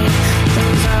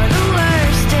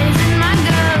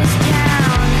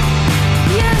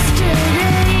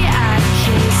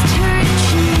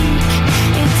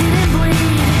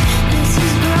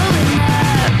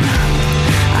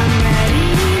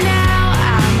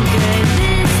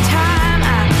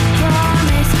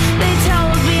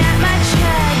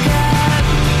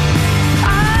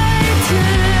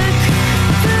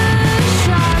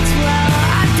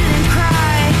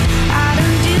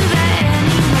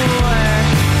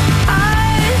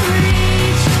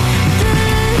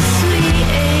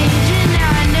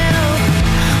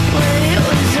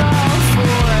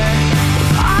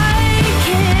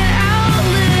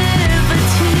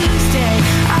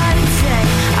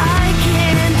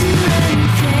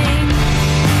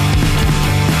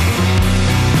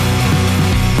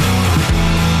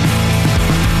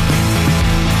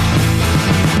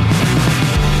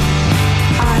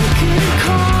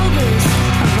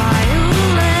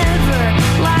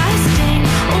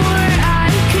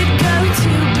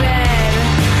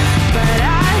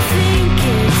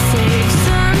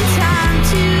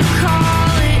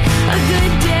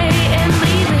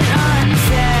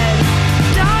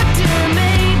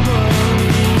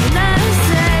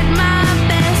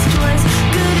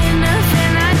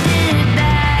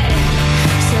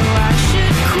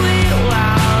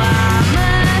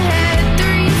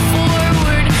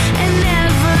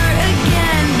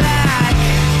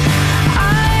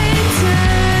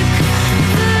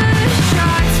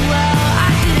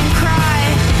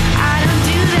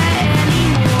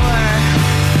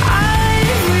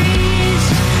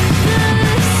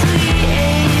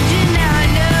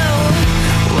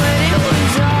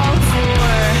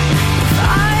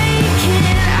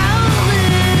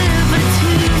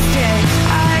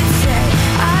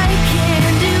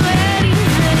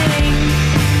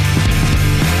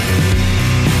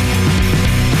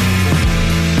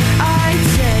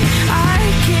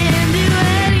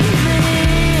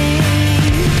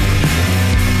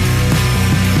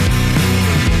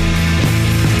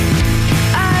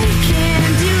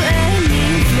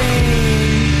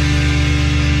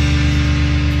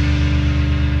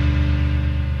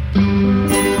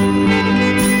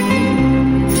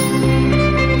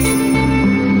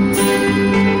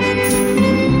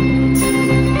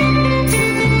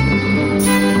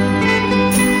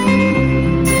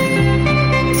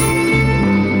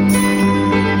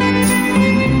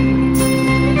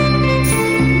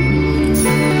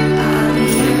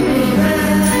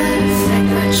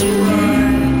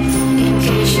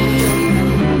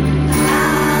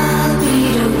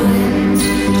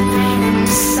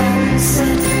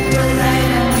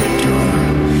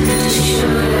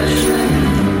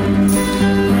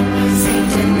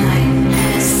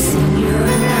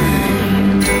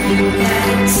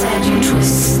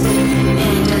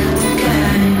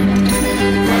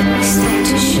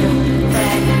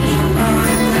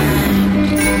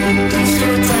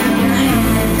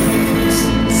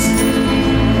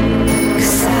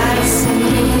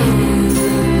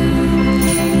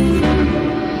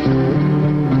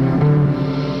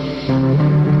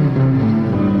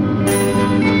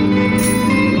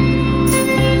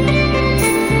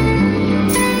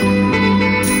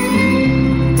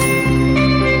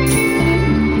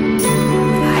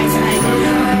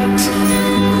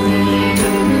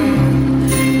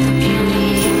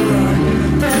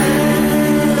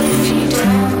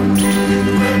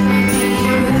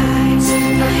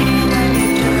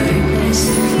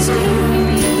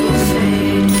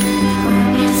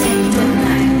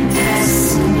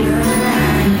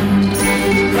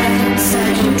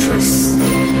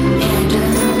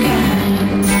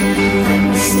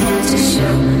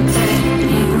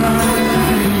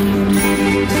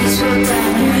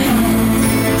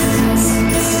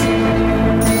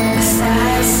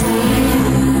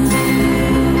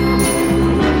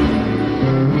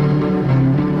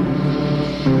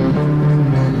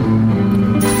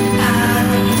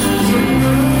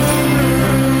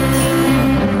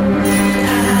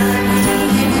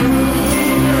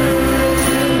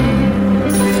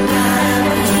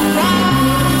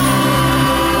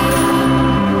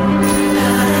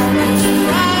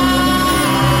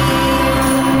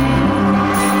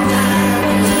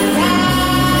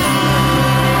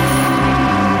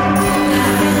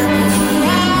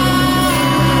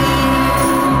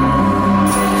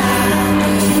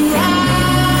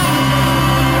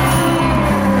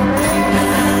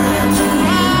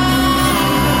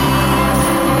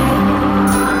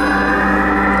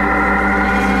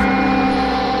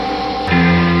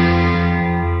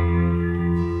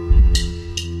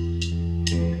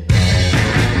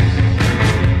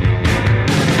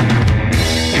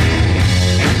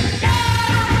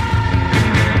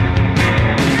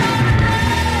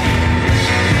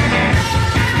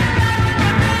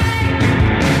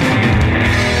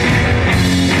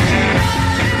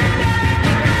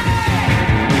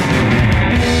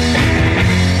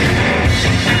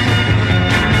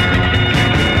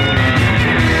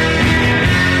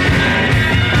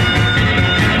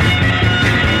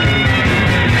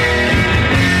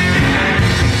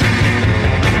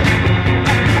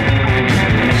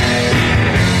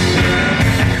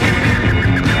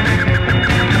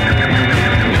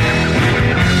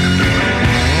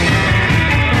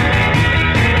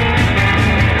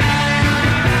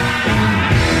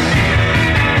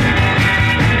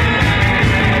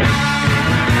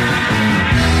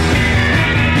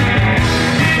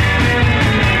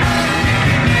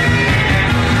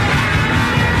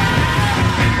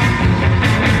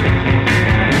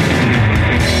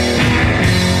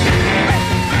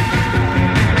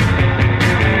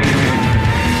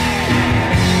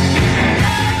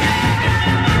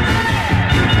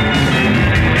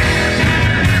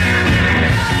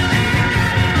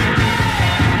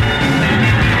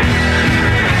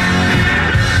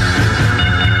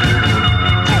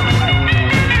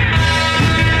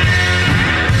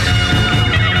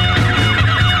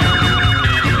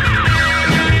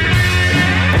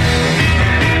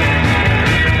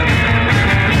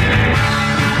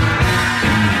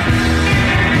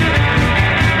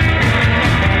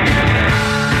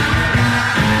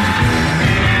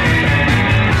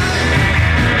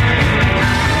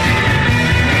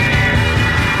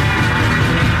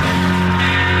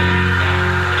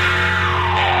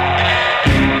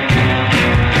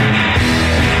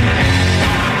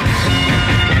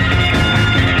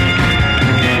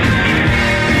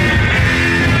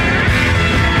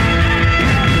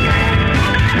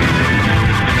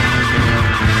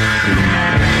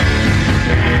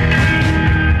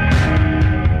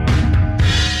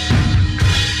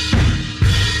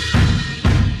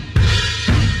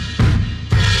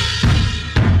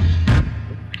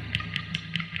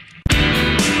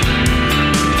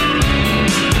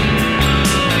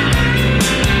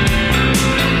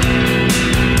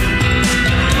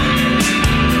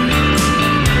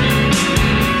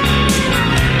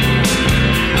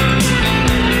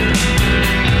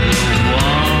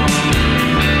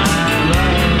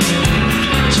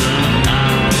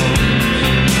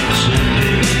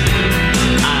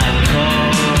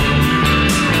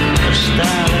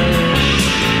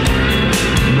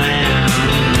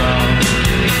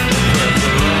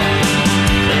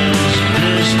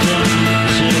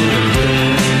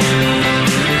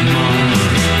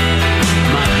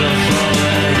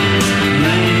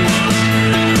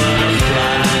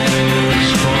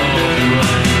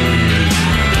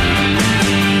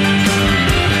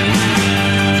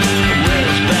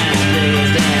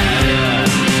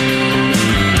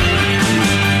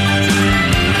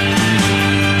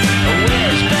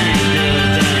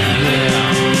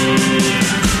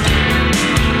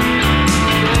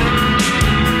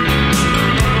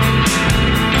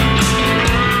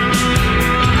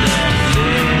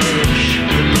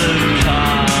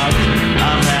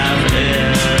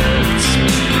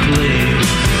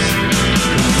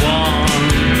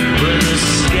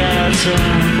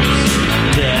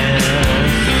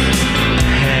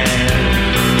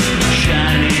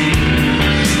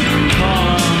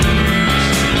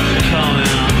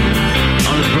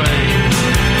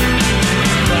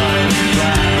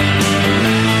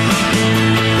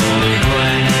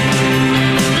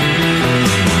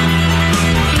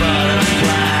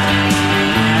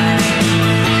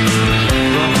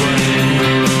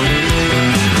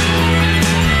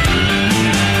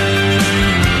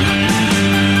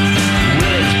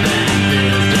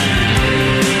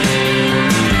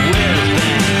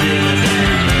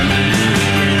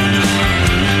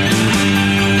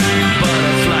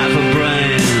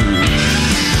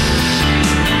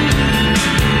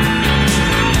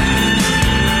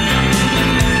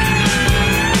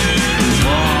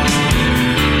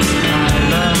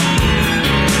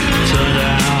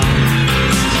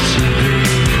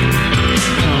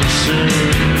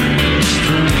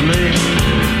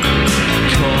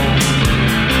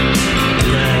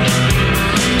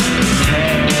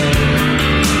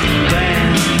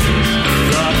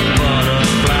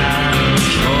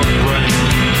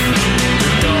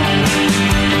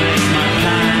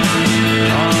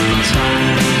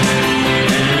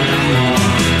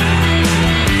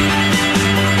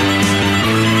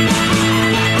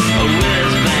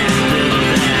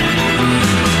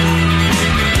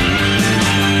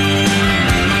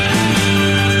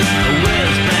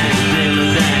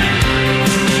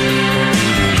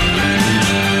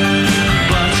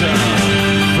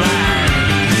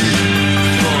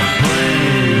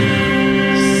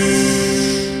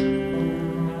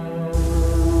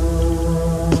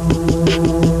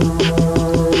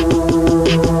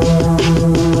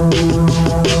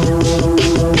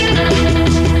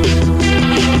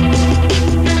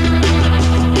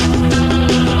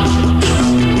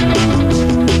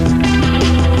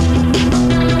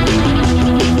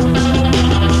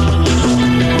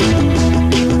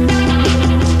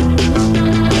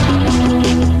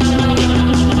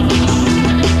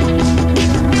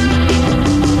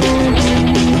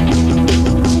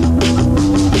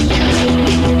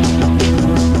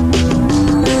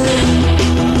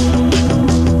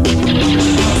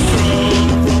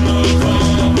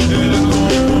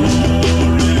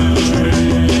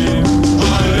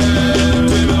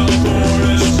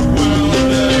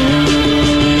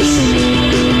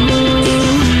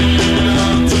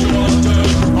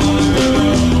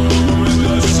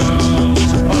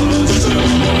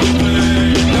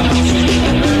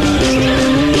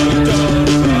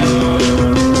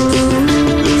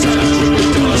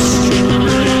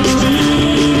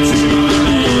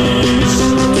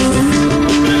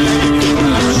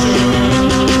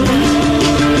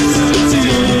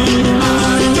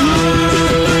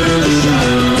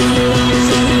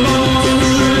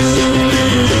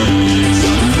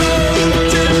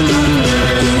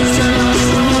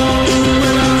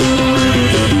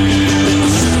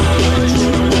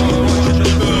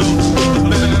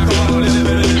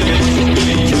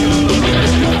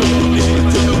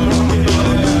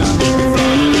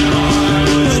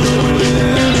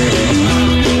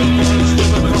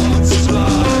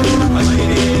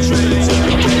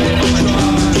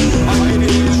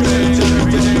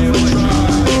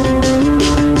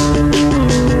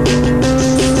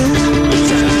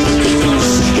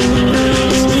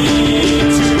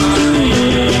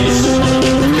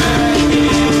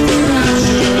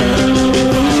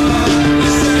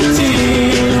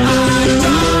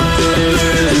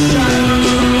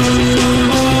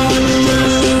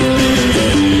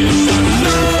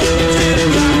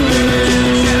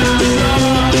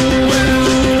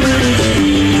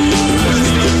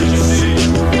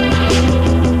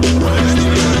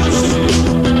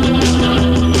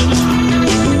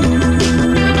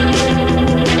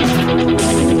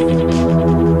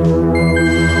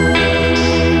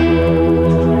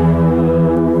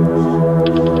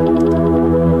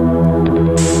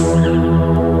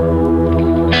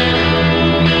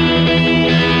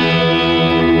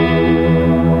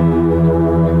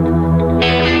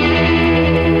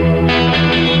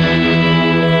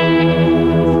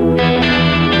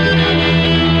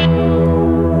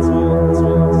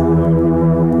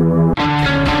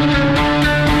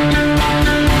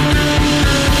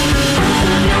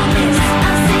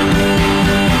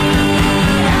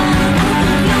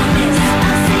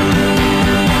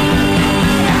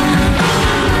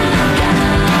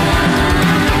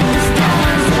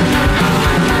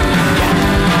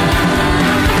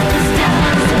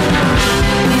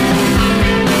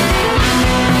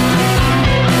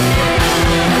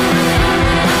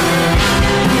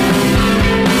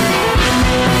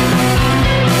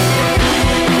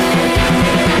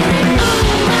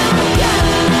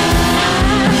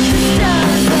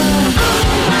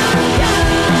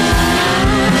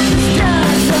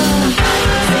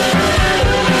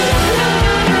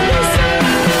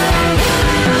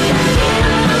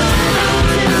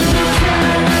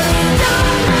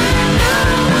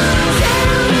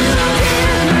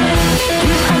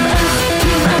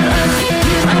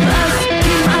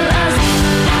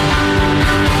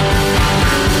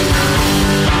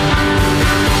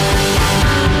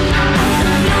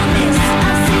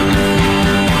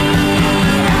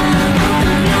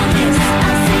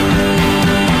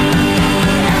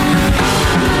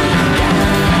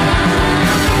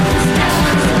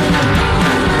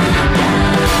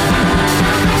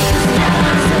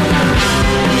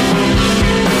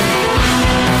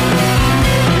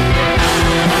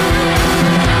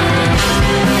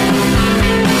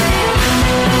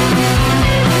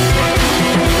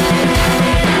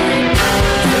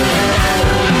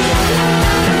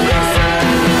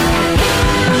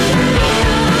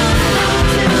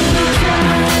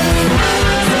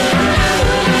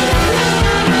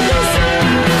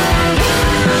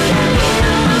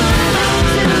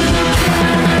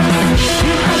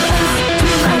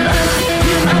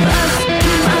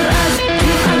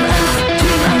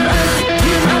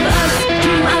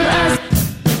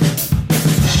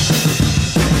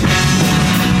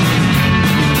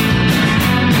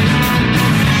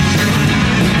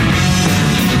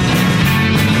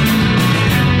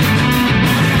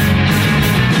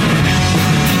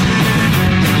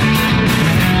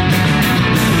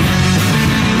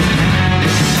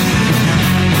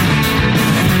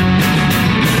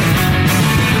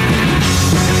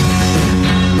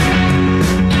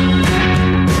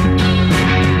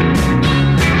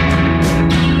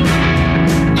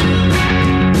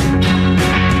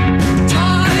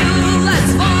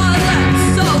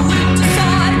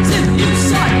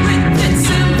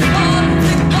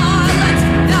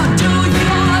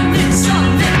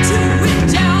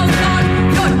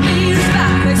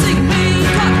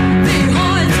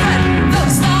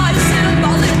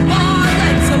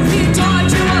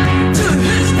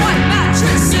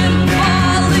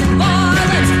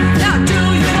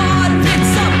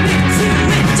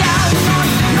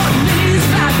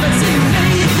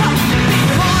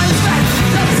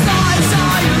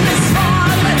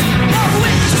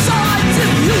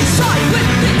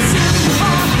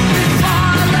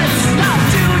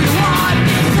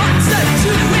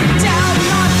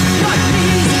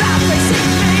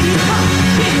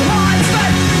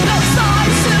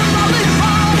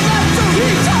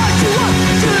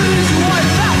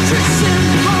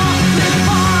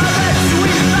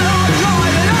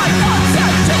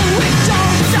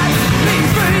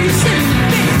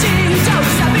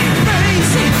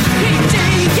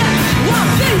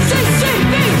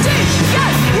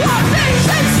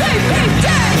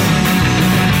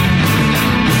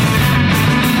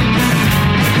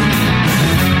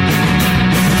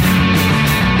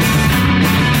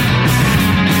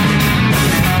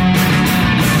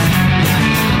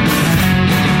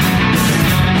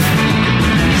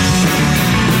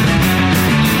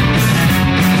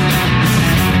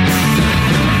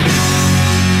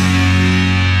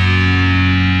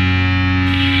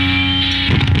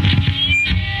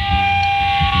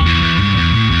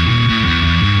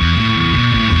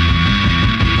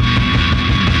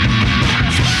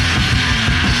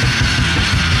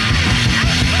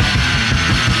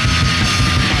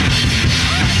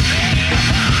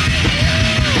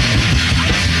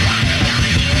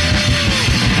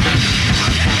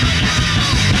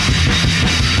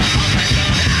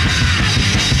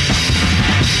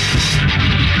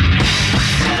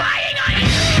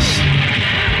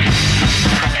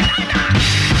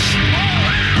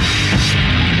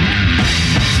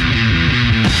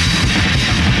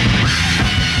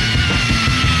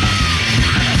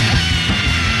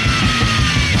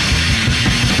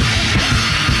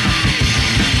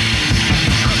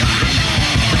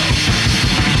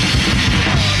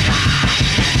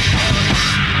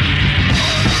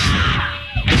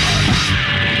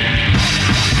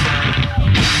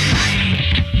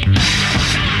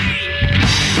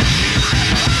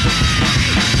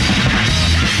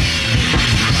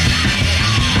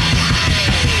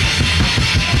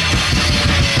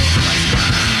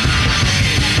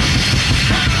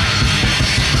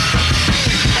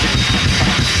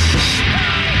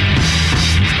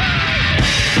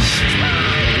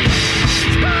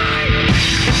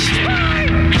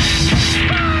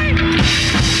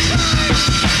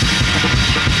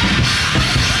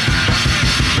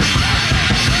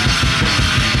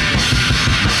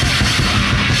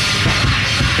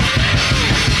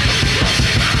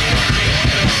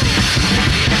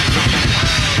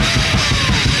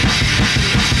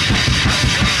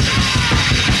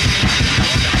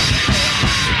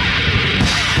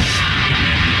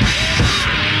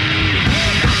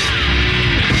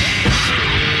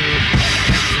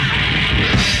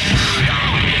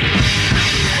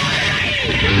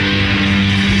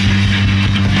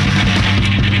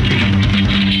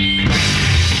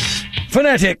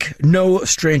Fanatic, no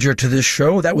stranger to this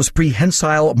show. That was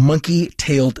Prehensile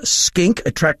Monkey-Tailed Skink,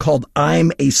 a track called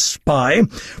I'm a Spy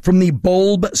from the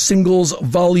Bulb Singles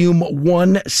Volume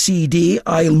 1 CD,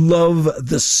 I Love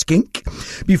the Skink.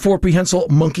 Before Prehensile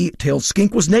Monkey-Tailed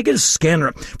Skink was Negative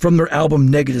Scanner from their album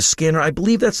Negative Scanner. I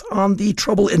believe that's on the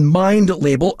Trouble in Mind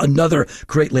label, another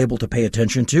great label to pay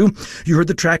attention to. You heard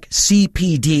the track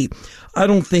CPD. I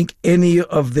don't think any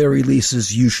of their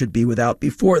releases you should be without.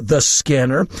 Before The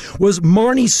Scanner was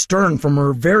Marnie Stern from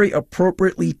her very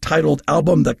appropriately titled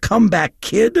album, The Comeback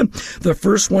Kid, the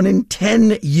first one in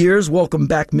 10 years. Welcome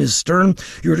back, Ms. Stern.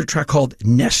 You heard a track called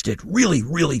Nested. Really,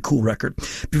 really cool record.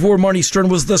 Before Marnie Stern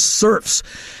was The Surfs.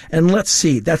 And let's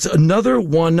see, that's another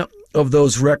one of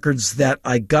those records that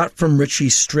I got from Richie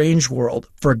Strange World.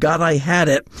 Forgot I had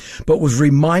it, but was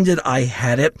reminded I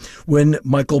had it when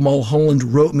Michael Mulholland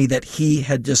wrote me that he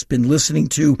had just been listening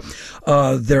to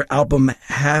their album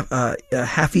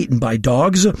Half Eaten by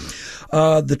Dogs.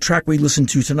 The track we listened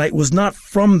to tonight was not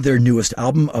from their newest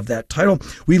album of that title.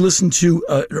 We listened to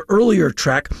an earlier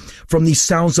track from the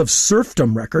Sounds of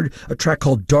Surfdom record, a track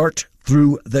called Dart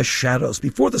Through the Shadows.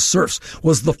 Before The Surfs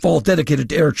was The Fall, dedicated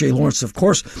to Eric J. Lawrence, of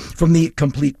course. From the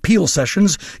Complete Peel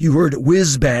sessions, you heard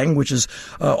Whiz Bang, which is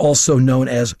also known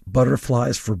as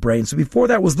Butterflies for Brains. So before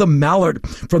that was The Mallard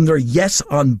from their Yes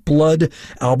on Blood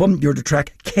album. You heard the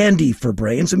track Candy for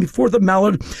Brains. And before The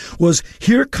Mallard was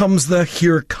Here Comes the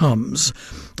Here Comes.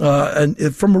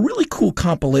 And from a really cool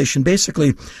compilation,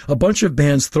 basically a bunch of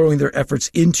bands throwing their efforts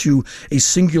into a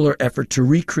singular effort to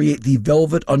recreate the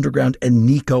Velvet Underground and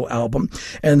Nico album.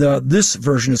 And this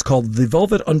version is called The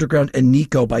Velvet Underground and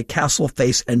Nico by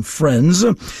Castleface and Friends.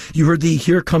 You heard the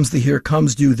Here Comes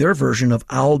do their version of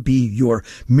I'll Be Your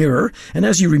Mirror. And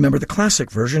as you remember, the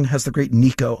classic version has the great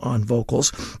Nico on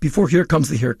vocals. Before Here Comes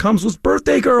was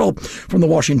Birthday Girl from the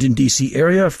Washington, D.C.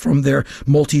 area from their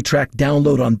multi-track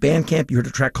download on Bandcamp. You heard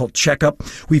a track called Checkup.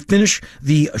 We finish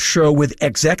the show with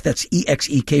Exec, that's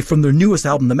EXEK, from their newest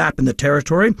album, The Map and the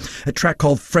Territory, a track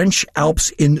called French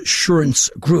Alps Insurance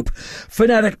Group.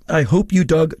 Fanatic, I hope you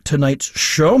dug tonight's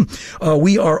show.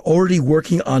 We are already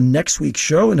working on next week's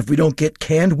show, and if we don't get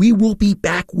canned, we will be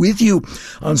back with you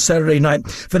on Saturday night.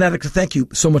 Fanatic, thank you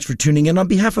so much for tuning in. On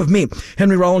behalf of me,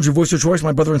 Henry Rollins, your voice of choice,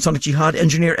 my brother in Sonic Jihad,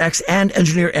 Engineer X, and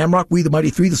Engineer Amrock, we the Mighty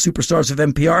Three, the superstars of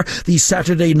NPR, the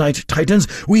Saturday Night Titans,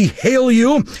 we hail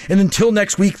you. And until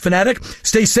next week, Fanatic,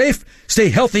 stay safe, stay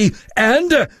healthy,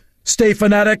 and stay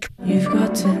fanatic. You've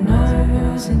got to know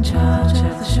who's in charge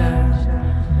of the show.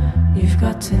 You've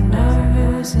got to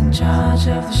know who's in charge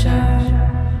of the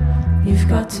show. You've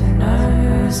got to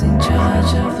know who's in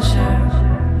charge of the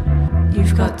show.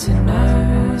 You've got to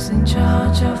know who's in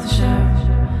charge of the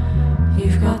show.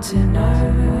 You've got to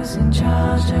know who's in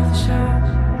charge of the show.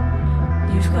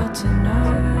 You've got to know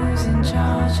who's in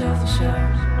charge of the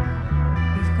show.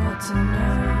 You've got to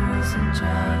know who's in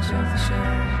charge of the show.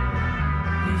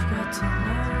 You've got to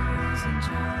know who's in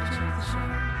charge of the show.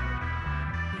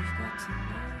 You've got to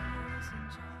know.